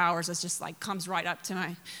 24 hours is just like comes right up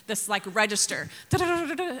to this like register.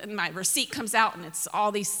 And my receipt comes out and it's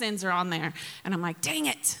all these sins are on there. And I'm like, dang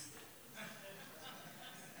it.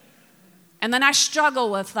 And then I struggle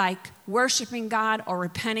with like worshiping God or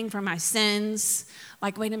repenting for my sins.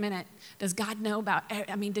 Like, wait a minute, does God know about,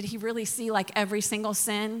 did he really see like every single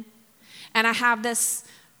sin? And I have this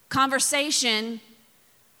conversation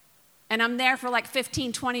and I'm there for like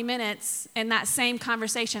 15, 20 minutes in that same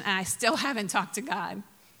conversation and I still haven't talked to God.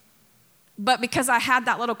 But because I had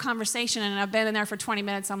that little conversation and I've been in there for 20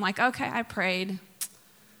 minutes, I'm like, okay, I prayed.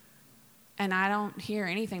 And I don't hear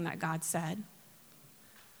anything that God said.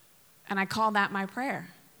 And I call that my prayer.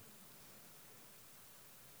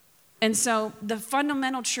 And so the first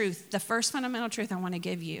fundamental truth I want to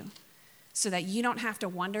give you so that you don't have to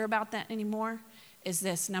wonder about that anymore is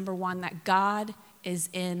this. Number one, that God is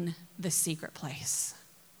in the secret place.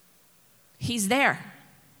 He's there.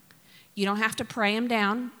 You don't have to pray him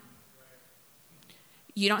down.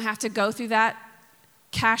 You don't have to go through that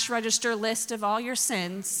cash register list of all your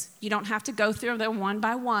sins. You don't have to go through them one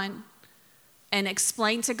by one and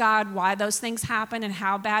explain to God why those things happen and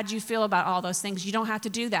how bad you feel about all those things. You don't have to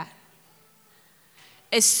do that.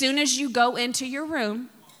 As soon as you go into your room,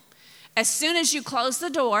 as soon as you close the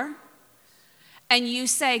door and you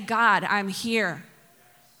say, God, I'm here,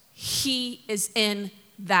 he is in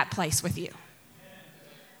that place with you.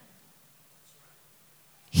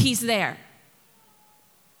 He's there.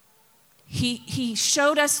 He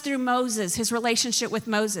showed us through Moses, his relationship with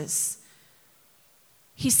Moses.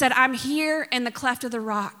 He said, I'm here in the cleft of the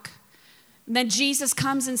rock. And then Jesus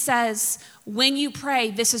comes and says, when you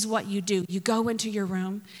pray, this is what you do. You go into your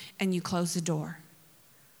room and you close the door.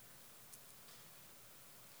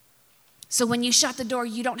 So when you shut the door,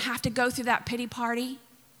 you don't have to go through that pity party.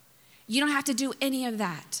 You don't have to do any of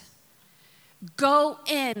that. Go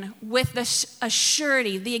in with the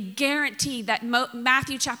surety, the guarantee that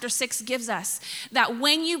Matthew chapter 6 gives us, that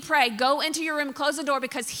when you pray, go into your room, close the door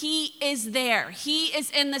because he is there. He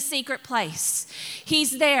is in the secret place.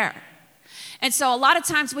 He's there. And so a lot of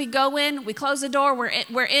times we go in, we close the door, we're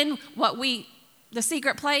in the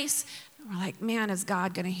secret place. We're like, man, is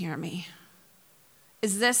God going to hear me?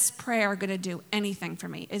 Is this prayer going to do anything for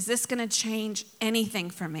me? Is this going to change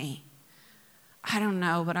anything for me? I don't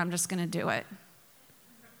know, but I'm just going to do it.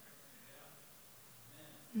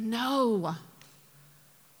 No.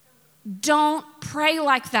 Don't pray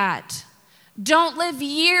like that. Don't live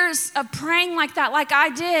years of praying like that, like I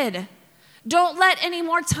did. Don't let any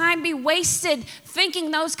more time be wasted thinking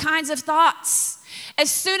those kinds of thoughts. As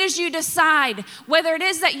soon as you decide, whether it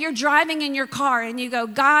is that you're driving in your car and you go,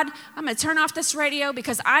 God, I'm going to turn off this radio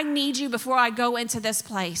because I need you before I go into this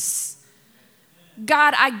place.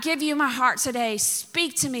 God, I give you my heart today.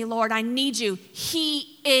 Speak to me, Lord. I need you.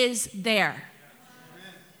 He is there.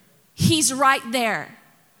 He's right there.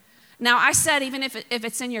 Now, I said even if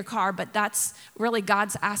it's in your car, but that's really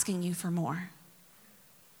God's asking you for more.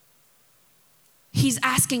 He's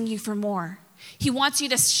asking you for more. He wants you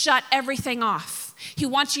to shut everything off. He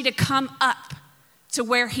wants you to come up to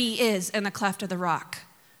where he is in the cleft of the rock.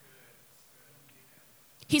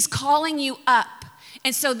 He's calling you up.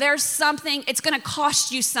 And so there's something, it's going to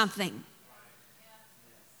cost you something.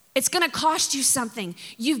 It's going to cost you something.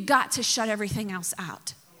 You've got to shut everything else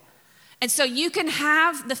out. And so you can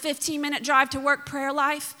have the 15-minute drive to work prayer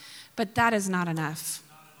life, but that is not enough.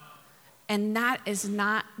 And that is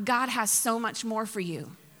not, God has so much more for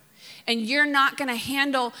you. And you're not going to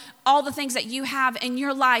handle all the things that you have in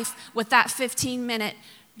your life with that 15-minute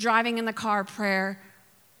driving in the car prayer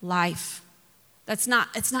life. It's not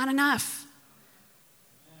enough.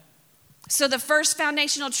 So the first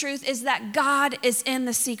foundational truth is that God is in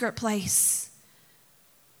the secret place.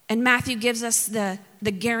 And Matthew gives us the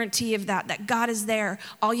guarantee of that God is there.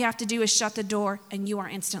 All you have to do is shut the door and you are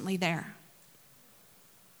instantly there.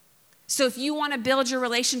 So if you want to build your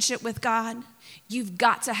relationship with God, you've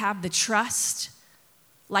got to have the trust.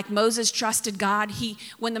 Like Moses trusted God.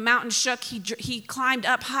 When the mountain shook, he climbed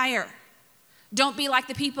up higher. Don't be like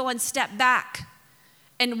the people and step back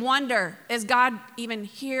and wonder, is God even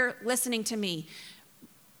here listening to me?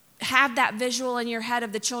 Have that visual in your head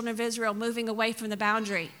of the children of Israel moving away from the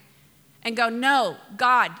boundary. And go, no,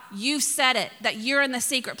 God, you said it, that you're in the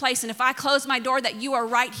secret place. And if I close my door, that you are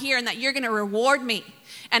right here and that you're going to reward me.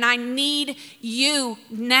 And I need you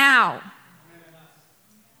now.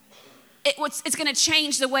 It's going to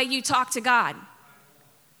change the way you talk to God.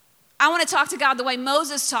 I want to talk to God the way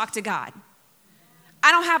Moses talked to God.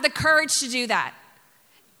 I don't have the courage to do that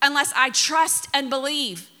unless I trust and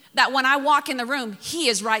believe that when I walk in the room, he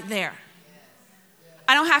is right there.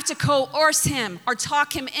 I don't have to coerce him or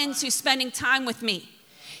talk him into spending time with me.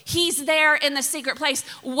 He's there in the secret place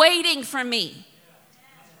waiting for me.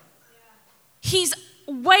 He's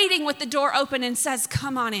waiting with the door open and says,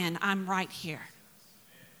 come on in, I'm right here.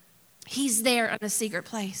 He's there in the secret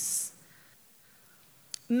place.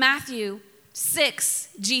 Matthew 6,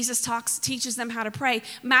 Jesus teaches them how to pray.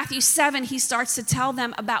 Matthew 7, he starts to tell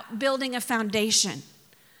them about building a foundation.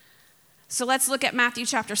 So let's look at Matthew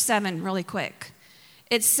chapter 7 really quick.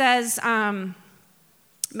 It says,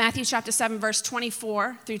 Matthew chapter 7, verse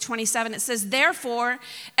 24 through 27, it says, therefore,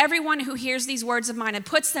 everyone who hears these words of mine and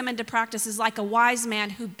puts them into practice is like a wise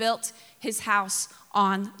man who built his house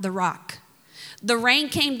on the rock. The rain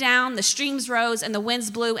came down, the streams rose, and the winds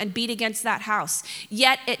blew and beat against that house.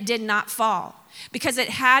 Yet it did not fall, because it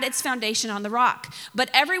had its foundation on the rock. But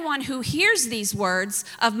everyone who hears these words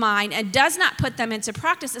of mine and does not put them into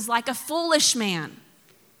practice is like a foolish man.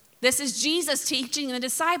 This is Jesus teaching the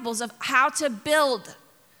disciples of how to build.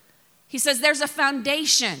 He says there's a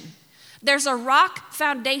foundation. There's a rock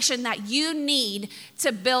foundation that you need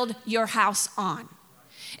to build your house on.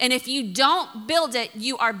 And if you don't build it,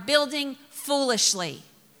 you are building foolishly.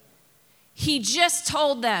 He just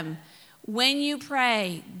told them, when you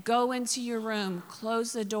pray, go into your room,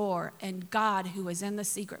 close the door, and God, who is in the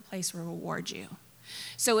secret place, will reward you.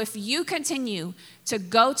 So if you continue to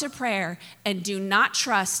go to prayer and do not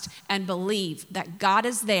trust and believe that God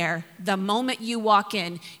is there, the moment you walk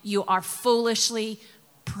in, you are foolishly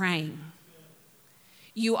praying.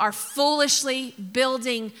 You are foolishly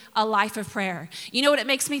building a life of prayer. You know what it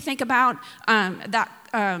makes me think about?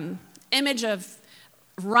 That image of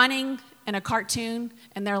running in a cartoon,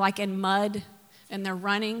 and they're like in mud, and they're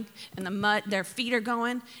running, and the mud, their feet are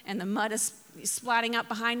going, and the mud is splatting up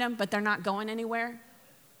behind them, but they're not going anywhere.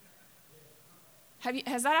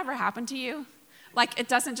 Has that ever happened to you? Like, it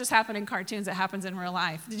doesn't just happen in cartoons, it happens in real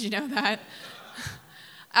life. Did you know that?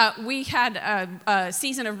 We had a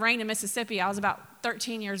season of rain in Mississippi. I was about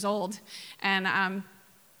 13 years old, and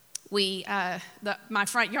my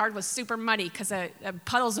front yard was super muddy because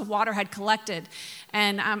puddles of water had collected.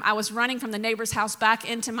 And I was running from the neighbor's house back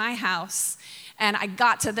into my house, and I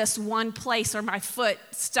got to this one place where my foot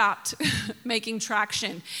stopped making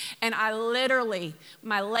traction. And I literally,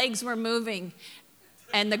 my legs were moving,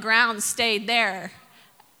 and the ground stayed there.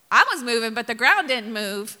 I was moving, but the ground didn't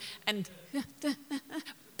move. And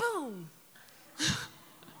boom.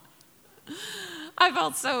 I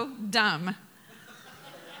felt so dumb.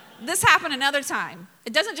 This happened another time.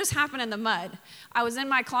 It doesn't just happen in the mud. I was in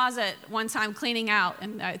my closet one time cleaning out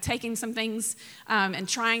and taking some things and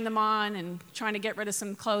trying them on and trying to get rid of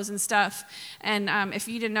some clothes and stuff. And if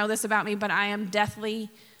you didn't know this about me, but I am deathly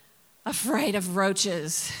afraid of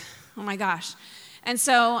roaches. Oh my gosh. And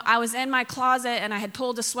so I was in my closet and I had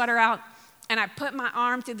pulled a sweater out and I put my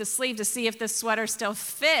arm through the sleeve to see if this sweater still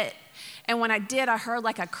fit. And when I did, I heard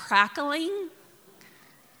like a crackling.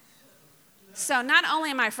 So not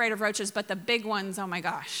only am I afraid of roaches, but the big ones, oh my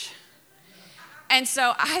gosh. And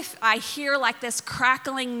so I hear like this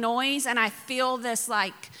crackling noise and I feel this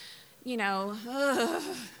like,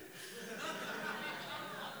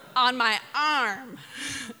 on my arm.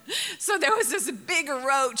 So there was this big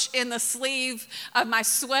roach in the sleeve of my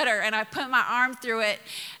sweater and I put my arm through it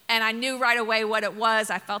and I knew right away what it was.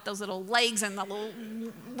 I felt those little legs and the little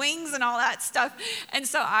wings and all that stuff. And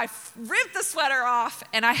so I ripped the sweater off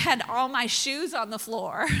and I had all my shoes on the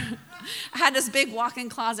floor. I had this big walk-in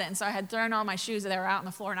closet and so I had thrown all my shoes that were out on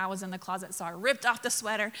the floor and I was in the closet. So I ripped off the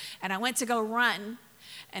sweater and I went to go run.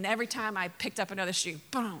 And every time I picked up another shoe,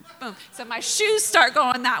 boom, boom. So my shoes start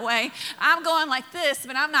going that way. I'm going like this,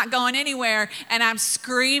 but I'm not going anywhere. And I'm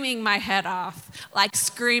screaming my head off, like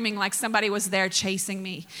screaming like somebody was there chasing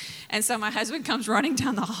me. And so my husband comes running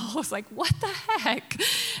down the hall. I was like, what the heck?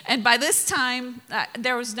 And by this time,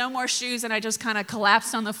 there was no more shoes, and I just kind of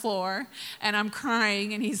collapsed on the floor. And I'm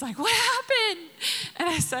crying, and he's like, what happened? And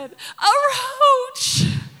I said, a roach.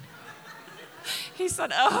 He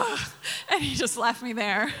said, oh, and he just left me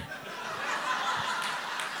there.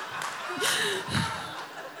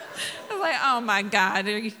 I was like, oh my God,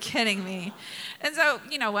 are you kidding me? And so,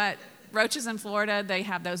 you know what? Roaches in Florida, they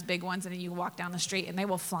have those big ones, and you walk down the street, and they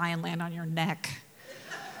will fly and land on your neck.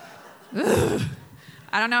 Ugh.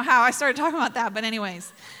 I don't know how I started talking about that, but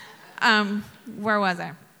anyways, where was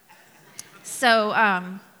I?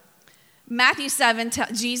 So Matthew 7,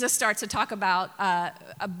 Jesus starts to talk about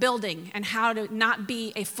a building and how to not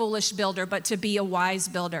be a foolish builder, but to be a wise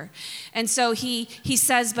builder. And so he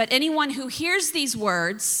says, but anyone who hears these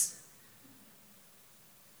words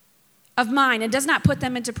of mine and does not put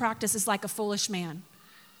them into practice is like a foolish man.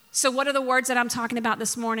 So what are the words that I'm talking about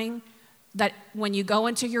this morning? That when you go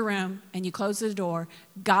into your room and you close the door,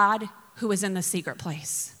 God who is in the secret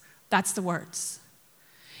place. That's the words.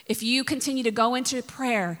 If you continue to go into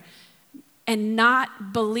prayer and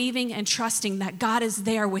not believing and trusting that God is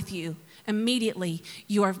there with you, immediately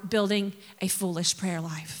you are building a foolish prayer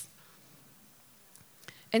life.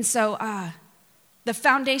 And so the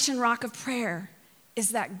foundation rock of prayer is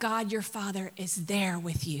that God, your Father, is there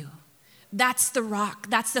with you. That's the rock.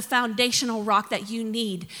 That's the foundational rock that you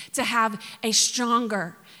need to have a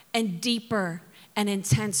stronger and deeper and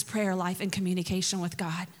intense prayer life and communication with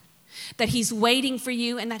God. That he's waiting for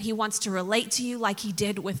you and that he wants to relate to you like he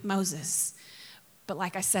did with Moses. But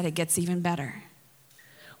like I said, it gets even better.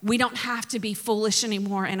 We don't have to be foolish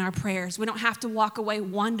anymore in our prayers. We don't have to walk away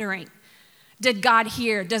wondering, did God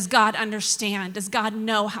hear? Does God understand? Does God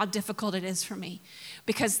know how difficult it is for me?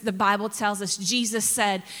 Because the Bible tells us, Jesus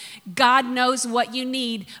said, God knows what you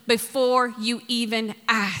need before you even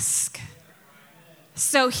ask.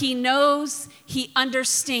 So he knows, he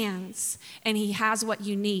understands, and he has what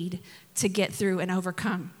you need to get through and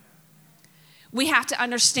overcome. We have to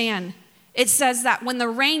understand, it says that when the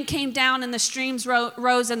rain came down and the streams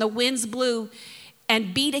rose and the winds blew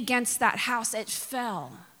and beat against that house, it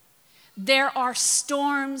fell. There are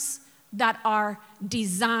storms that are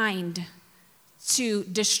designed to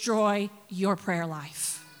destroy your prayer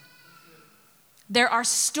life. There are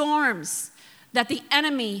storms that the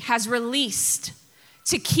enemy has released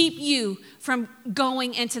to keep you from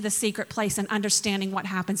going into the secret place and understanding what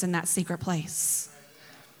happens in that secret place.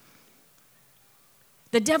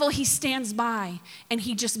 The devil, he stands by and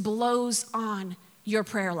he just blows on your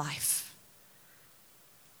prayer life.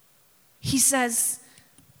 He says,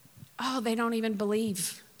 oh, they don't even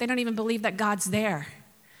believe. They don't even believe that God's there.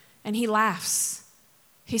 And he laughs.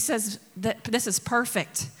 He says that this is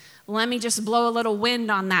perfect. Let me just blow a little wind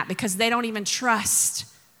on that because they don't even trust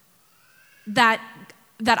that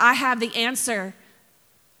I have the answer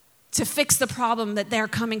to fix the problem that they're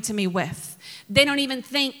coming to me with. They don't even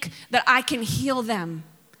think that I can heal them.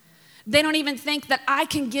 They don't even think that I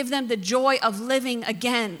can give them the joy of living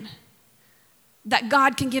again. That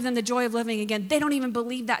God can give them the joy of living again. They don't even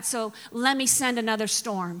believe that, so let me send another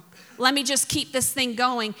storm. Let me just keep this thing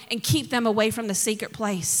going and keep them away from the secret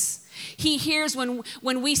place. He hears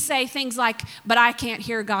when we say things like, but I can't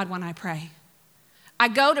hear God when I pray. I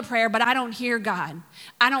go to prayer, but I don't hear God.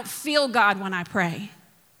 I don't feel God when I pray.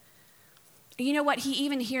 You know what? He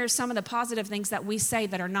even hears some of the positive things that we say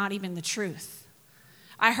that are not even the truth.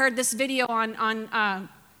 I heard this video on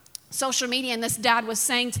social media, and this dad was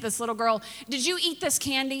saying to this little girl, did you eat this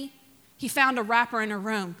candy? He found a wrapper in her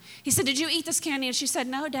room. He said, did you eat this candy? And she said,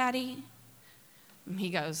 no, Daddy. And he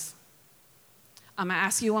goes, I'm going to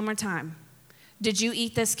ask you one more time. Did you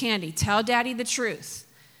eat this candy? Tell Daddy the truth.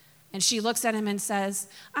 And she looks at him and says,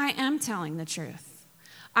 I am telling the truth.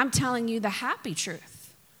 I'm telling you the happy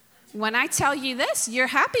truth. When I tell you this, you're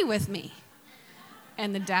happy with me.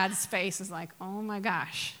 And the dad's face is like, oh my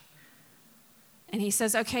gosh. And he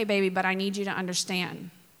says, okay, baby, but I need you to understand.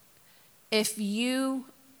 If you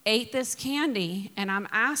ate this candy and I'm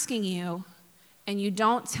asking you and you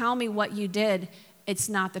don't tell me what you did, it's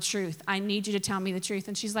not the truth. I need you to tell me the truth.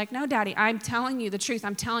 And she's like, no, Daddy, I'm telling you the truth.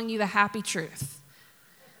 I'm telling you the happy truth.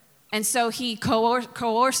 And so he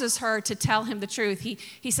coerces her to tell him the truth.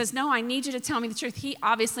 He says, no, I need you to tell me the truth. He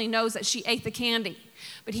obviously knows that she ate the candy,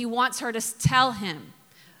 but he wants her to tell him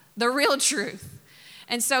the real truth.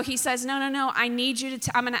 And so he says, no, I need you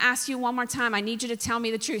to, I'm going to ask you one more time. I need you to tell me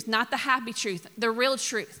the truth, not the happy truth, the real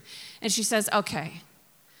truth. And she says, okay,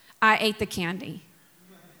 I ate the candy.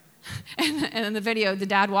 And in the video, the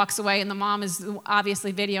dad walks away and the mom is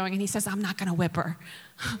obviously videoing and he says, I'm not going to whip her.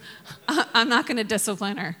 I'm not going to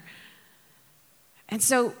discipline her. And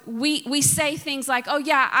so we say things like, oh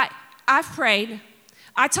yeah, I've prayed.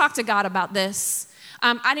 I talked to God about this.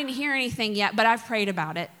 I didn't hear anything yet, but I've prayed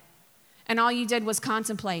about it. And all you did was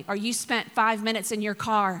contemplate, or you spent 5 minutes in your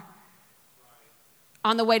car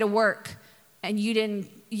on the way to work and you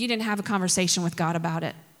didn't have a conversation with God about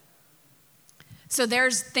it. So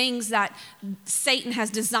there's things that Satan has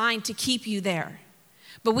designed to keep you there.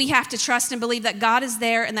 But we have to trust and believe that God is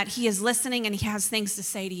there and that he is listening and he has things to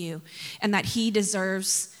say to you and that he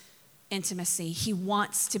deserves intimacy. He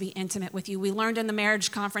wants to be intimate with you. We learned in the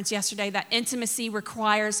marriage conference yesterday that intimacy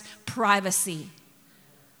requires privacy.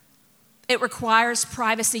 It requires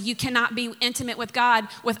privacy. You cannot be intimate with God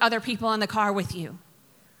with other people in the car with you.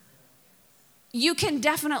 You can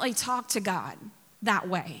definitely talk to God that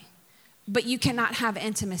way, but you cannot have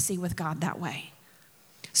intimacy with God that way.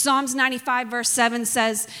 Psalms 95 verse 7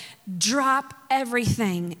 says, drop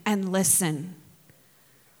everything and listen.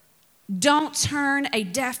 Don't turn a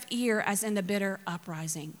deaf ear as in the bitter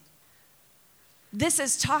uprising. This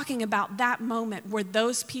is talking about that moment where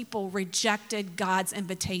those people rejected God's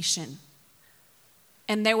invitation.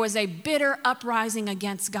 And there was a bitter uprising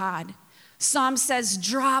against God. Psalm says,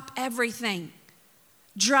 drop everything.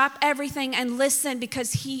 Drop everything and listen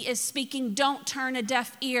because he is speaking. Don't turn a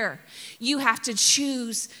deaf ear. You have to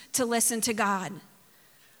choose to listen to God.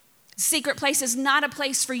 Secret place is not a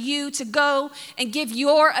place for you to go and give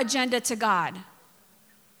your agenda to God.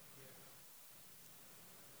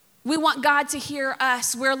 We want God to hear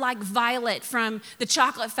us. We're like Violet from the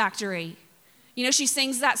Chocolate Factory. You know, she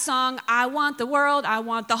sings that song, I want the world, I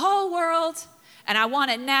want the whole world, and I want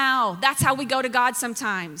it now. That's how we go to God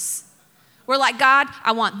sometimes. We're like, God,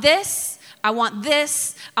 I want this. I want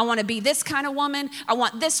this. I want to be this kind of woman. I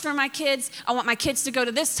want this for my kids. I want my kids to go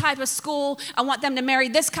to this type of school. I want them to marry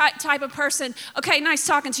this type of person. Okay, nice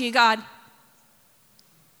talking to you, God.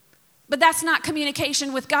 But that's not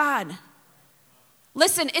communication with God.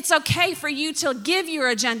 Listen, it's okay for you to give your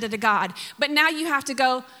agenda to God, but now you have to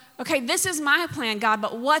go, okay, this is my plan, God,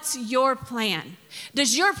 but what's your plan?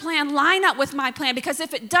 Does your plan line up with my plan? Because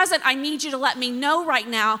if it doesn't, I need you to let me know right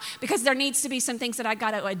now because there needs to be some things that I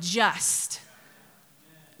got to adjust.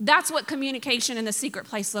 That's what communication in the secret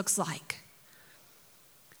place looks like.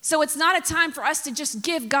 So it's not a time for us to just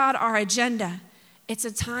give God our agenda. It's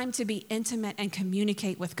a time to be intimate and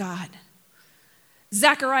communicate with God.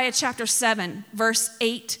 Zechariah chapter 7, verse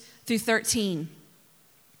 8 through 13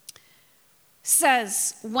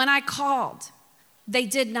 says, when I called, they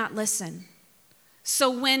did not listen. So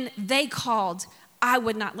when they called, I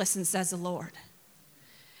would not listen, says the Lord.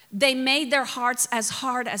 They made their hearts as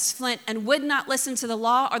hard as flint and would not listen to the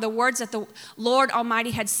law or the words that the Lord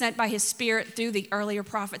Almighty had sent by his Spirit through the earlier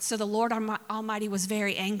prophets. So the Lord Almighty was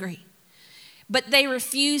very angry. But they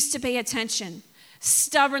refused to pay attention.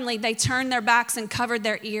 Stubbornly, they turned their backs and covered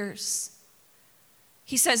their ears.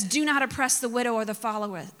 He says, do not oppress the widow or the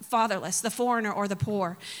fatherless, the foreigner or the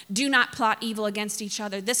poor. Do not plot evil against each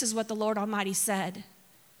other. This is what the Lord Almighty said.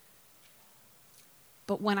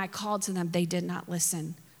 But when I called to them, they did not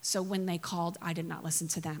listen. So when they called, I did not listen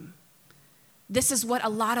to them. This is what a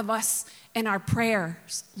lot of us in our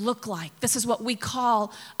prayers look like. This is what we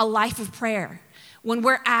call a life of prayer. When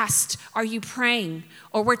we're asked, are you praying?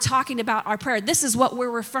 Or we're talking about our prayer, this is what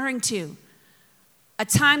we're referring to. A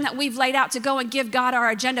time that we've laid out to go and give God our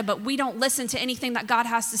agenda, but we don't listen to anything that God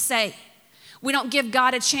has to say. We don't give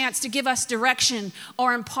God a chance to give us direction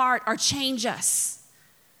or impart or change us.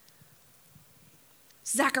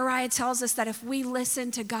 Zechariah tells us that if we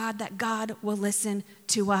listen to God, that God will listen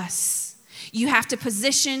to us. You have to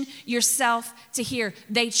position yourself to hear.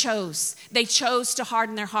 They chose to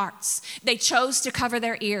harden their hearts. They chose to cover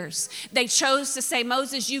their ears. They chose to say,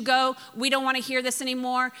 Moses, you go. We don't want to hear this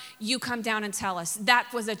anymore. You come down and tell us. That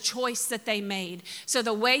was a choice that they made. So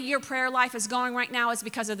the way your prayer life is going right now is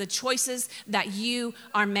because of the choices that you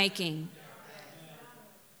are making.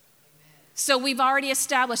 So we've already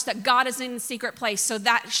established that God is in the secret place, so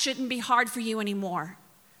that shouldn't be hard for you anymore.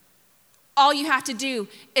 All you have to do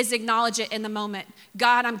is acknowledge it in the moment.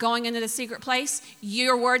 God, I'm going into the secret place.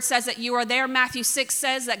 Your word says that you are there. Matthew 6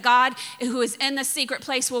 says that God who is in the secret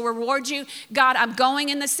place will reward you. God, I'm going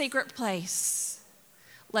in the secret place.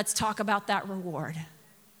 Let's talk about that reward.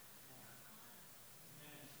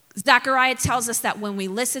 Zechariah tells us that when we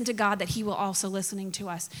listen to God, that he will also listen to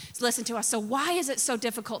us. So why is it so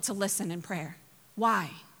difficult to listen in prayer?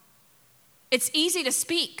 Why? It's easy to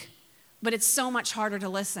speak, but it's so much harder to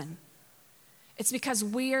listen. It's because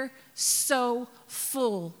we're so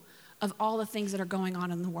full of all the things that are going on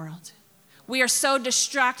in the world. We are so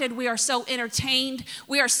distracted. We are so entertained.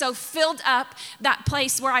 We are so filled up. That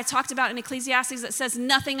place where I talked about in Ecclesiastes that says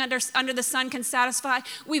nothing under the sun can satisfy.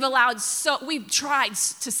 We've tried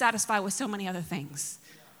to satisfy with so many other things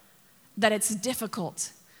that it's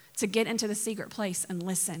difficult to get into the secret place and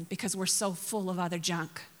listen because we're so full of other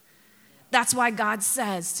junk. That's why God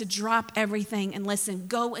says to drop everything and listen.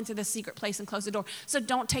 Go into the secret place and close the door. So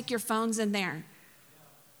don't take your phones in there.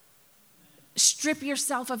 Strip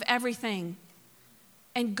yourself of everything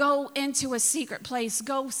and go into a secret place.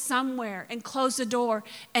 Go somewhere and close the door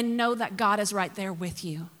and know that God is right there with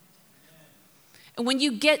you. And when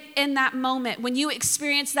you get in that moment, when you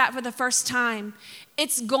experience that for the first time,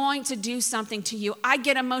 it's going to do something to you. I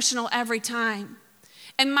get emotional every time.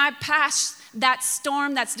 In my past, that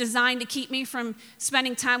storm that's designed to keep me from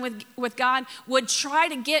spending time with God would try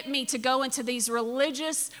to get me to go into these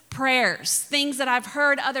religious prayers, things that I've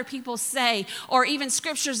heard other people say, or even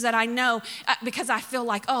scriptures that I know, because I feel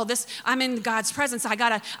like, I'm in God's presence. I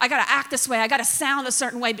gotta act this way. I gotta sound a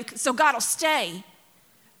certain way so God will stay.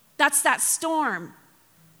 That's that storm.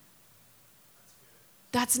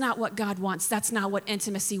 That's not what God wants. That's not what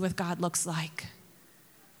intimacy with God looks like.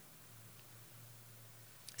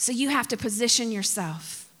 So you have to position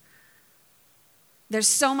yourself. There's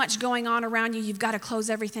so much going on around you, you've got to close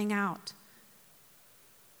everything out.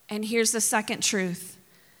 And here's the second truth,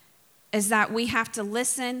 is that we have to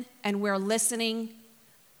listen, and we're listening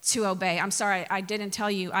to obey. I'm sorry, I didn't tell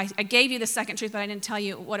you. I gave you the second truth, but I didn't tell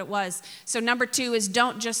you what it was. So number 2 is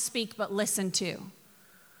don't just speak, but listen to.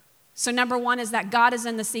 So number 1 is that God is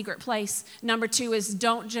in the secret place. Number 2 is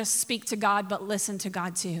don't just speak to God, but listen to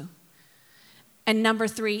God too. And number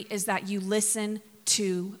 3 is that you listen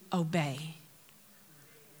to obey.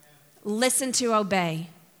 Listen to obey.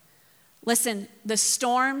 Listen, the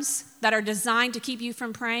storms that are designed to keep you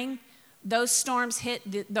from praying, those storms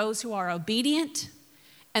hit those who are obedient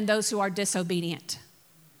and those who are disobedient.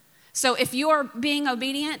 So if you are being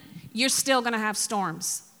obedient, you're still going to have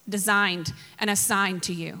storms designed and assigned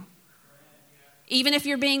to you. Even if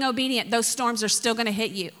you're being obedient, those storms are still going to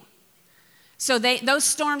hit you. So those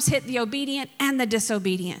storms hit the obedient and the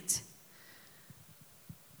disobedient.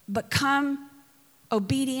 But come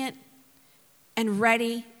obedient and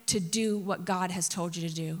ready to do what God has told you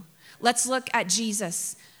to do. Let's look at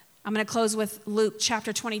Jesus. I'm going to close with Luke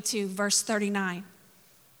chapter 22, verse 39.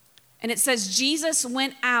 And it says, Jesus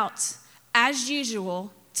went out as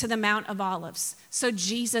usual to the Mount of Olives. So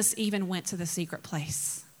Jesus even went to the secret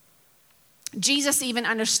place. Jesus even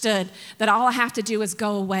understood that all I have to do is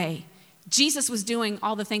go away. Jesus was doing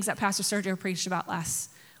all the things that Pastor Sergio preached about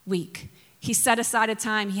last week. He set aside a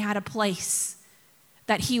time. He had a place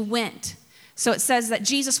that he went. So it says that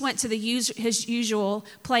Jesus went to his usual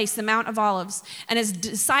place, the Mount of Olives, and his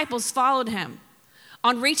disciples followed him.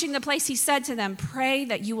 On reaching the place, he said to them, "Pray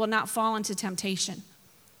that you will not fall into temptation."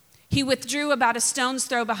 He withdrew about a stone's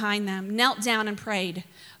throw behind them, knelt down and prayed,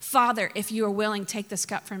 "Father, if you are willing, take this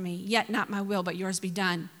cup from me, yet not my will, but yours be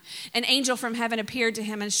done." An angel from heaven appeared to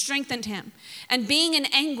him and strengthened him. And being in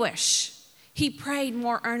anguish, he prayed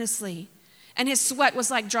more earnestly, and his sweat was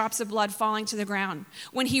like drops of blood falling to the ground.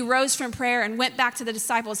 When he rose from prayer and went back to the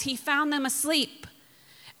disciples, he found them asleep,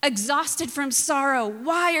 exhausted from sorrow.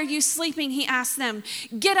 "Why are you sleeping?" he asked them.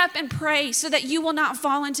 "Get up and pray so that you will not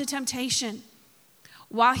fall into temptation."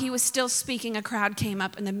 While he was still speaking, a crowd came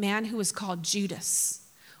up, and the man who was called Judas,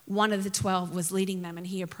 one of the 12, was leading them, and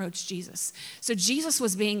he approached Jesus. So Jesus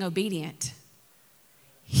was being obedient.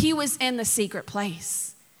 He was in the secret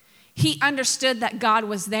place. He understood that God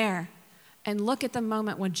was there. And look at the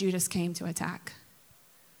moment when Judas came to attack.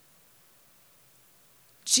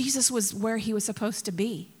 Jesus was where he was supposed to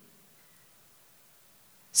be.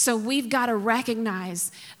 So we've got to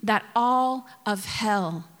recognize that all of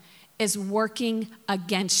hell is working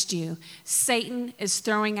against you. Satan is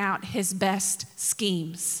throwing out his best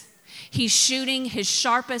schemes. He's shooting his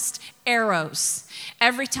sharpest arrows.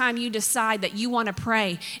 Every time you decide that you want to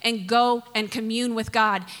pray and go and commune with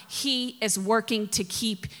God, he is working to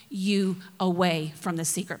keep you away from the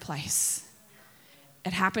secret place.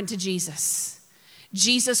 It happened to Jesus.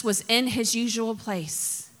 Jesus was in his usual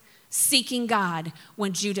place, seeking God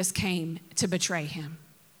when Judas came to betray him.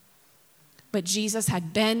 But Jesus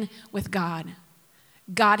had been with God.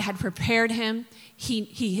 God had prepared him.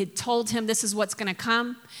 He had told him this is what's going to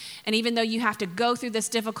come. And even though you have to go through this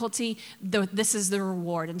difficulty, this is the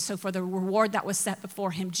reward. And so for the reward that was set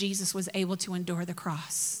before him, Jesus was able to endure the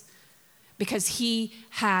cross because he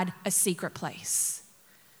had a secret place.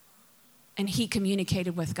 And he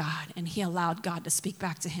communicated with God, and he allowed God to speak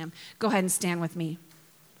back to him. Go ahead and stand with me.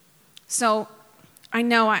 So I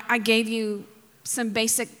know I gave you some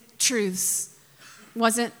basic truths.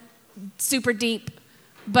 Wasn't super deep.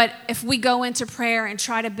 But if we go into prayer and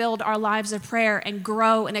try to build our lives of prayer and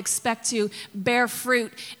grow and expect to bear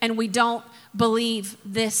fruit, and we don't believe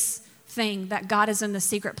this thing, that God is in the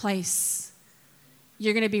secret place,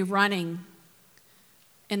 you're going to be running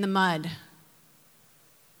in the mud.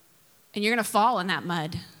 And you're going to fall in that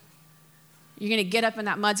mud. You're going to get up and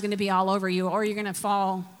that mud's going to be all over you, or you're going to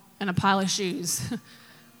fall in a pile of shoes.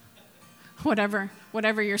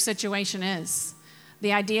 Whatever your situation is.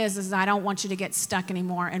 The idea is I don't want you to get stuck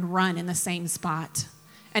anymore and run in the same spot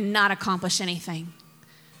and not accomplish anything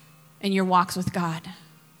in your walks with God.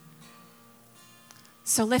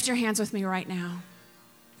 So lift your hands with me right now.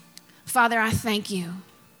 Father, I thank you.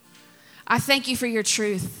 I thank you for your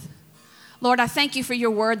truth. Lord, I thank you for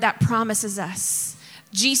your word that promises us.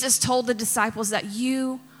 Jesus told the disciples that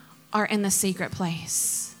you are in the secret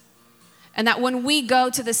place. And that when we go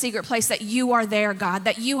to the secret place, that you are there, God,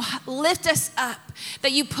 that you lift us up,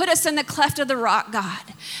 that you put us in the cleft of the rock, God,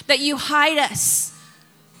 that you hide us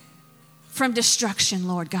from destruction,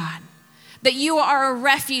 Lord God, that you are a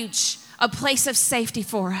refuge, a place of safety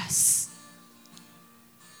for us.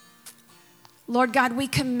 Lord God, we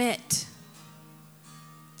commit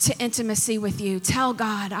to intimacy with you. Tell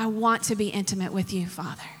God, I want to be intimate with you,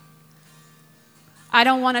 Father. I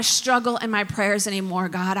don't want to struggle in my prayers anymore,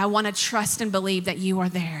 God. I want to trust and believe that you are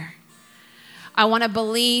there. I want to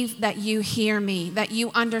believe that you hear me, that you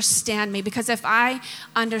understand me. Because if I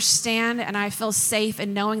understand and I feel safe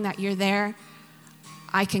in knowing that you're there,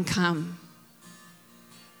 I can come.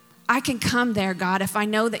 I can come there, God, if I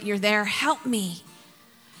know that you're there. Help me.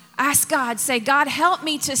 Ask God, say, God, help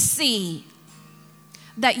me to see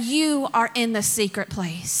that you are in the secret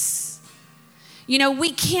place. You know,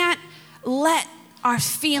 we can't let our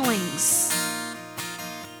feelings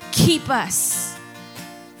keep us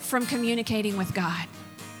from communicating with God.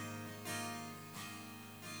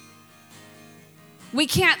 We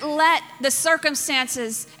can't let the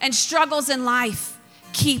circumstances and struggles in life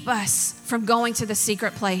keep us from going to the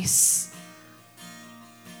secret place.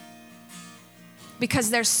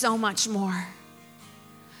 Because there's so much more.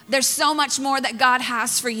 There's so much more that God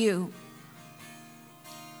has for you.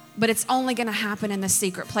 But it's only going to happen in the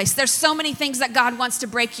secret place. There's so many things that God wants to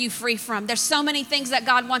break you free from. There's so many things that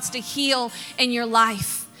God wants to heal in your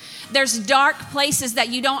life. There's dark places that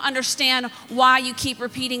you don't understand why you keep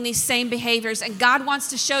repeating these same behaviors. And God wants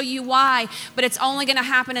to show you why, but it's only going to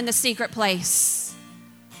happen in the secret place.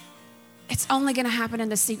 It's only going to happen in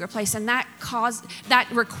the secret place. And that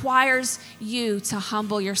requires you to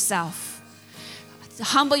humble yourself. To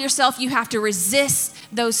humble yourself, you have to resist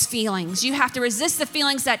those feelings. You have to resist the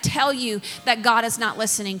feelings that tell you that God is not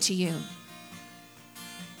listening to you.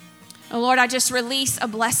 Oh Lord, I just release a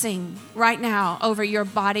blessing right now over your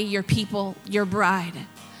body, your people, your bride.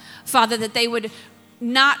 Father, that they would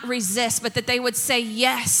not resist, but that they would say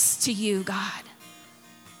yes to you, God.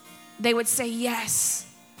 They would say yes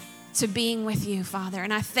to being with you, Father.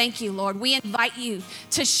 And I thank you, Lord. We invite you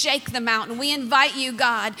to shake the mountain. We invite you,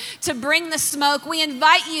 God, to bring the smoke. We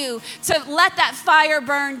invite you to let that fire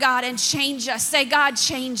burn, God, and change us. Say, God,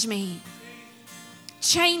 change me.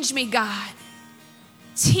 Change me, God.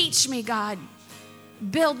 Teach me, God.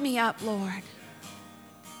 Build me up, Lord.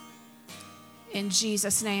 In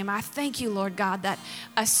Jesus' name, I thank you, Lord God, that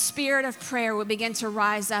a spirit of prayer will begin to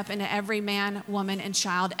rise up into every man, woman, and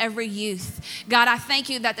child, every youth. God, I thank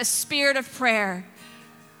you that the spirit of prayer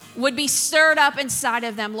would be stirred up inside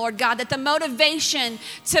of them, Lord God, that the motivation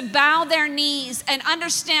to bow their knees and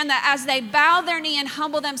understand that as they bow their knee and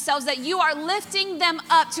humble themselves, that you are lifting them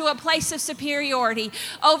up to a place of superiority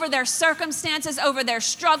over their circumstances, over their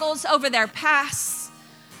struggles, over their pasts.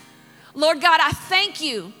 Lord God, I thank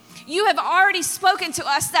you. You have already spoken to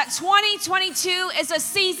us that 2022 is a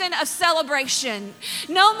season of celebration.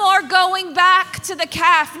 No more going back to the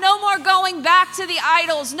calf. No more going back to the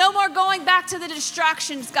idols. No more going back to the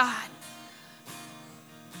distractions, God.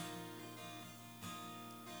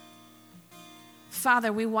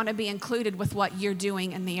 Father, we want to be included with what you're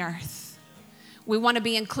doing in the earth. We want to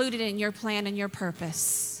be included in your plan and your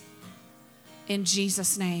purpose. In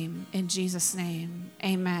Jesus' name,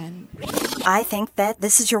 amen. I think that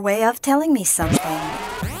this is your way of telling me something.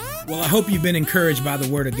 Well, I hope you've been encouraged by the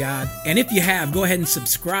Word of God. And if you have, go ahead and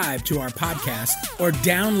subscribe to our podcast or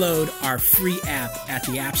download our free app at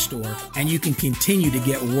the App Store, and you can continue to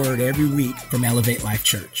get word every week from Elevate Life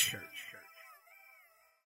Church.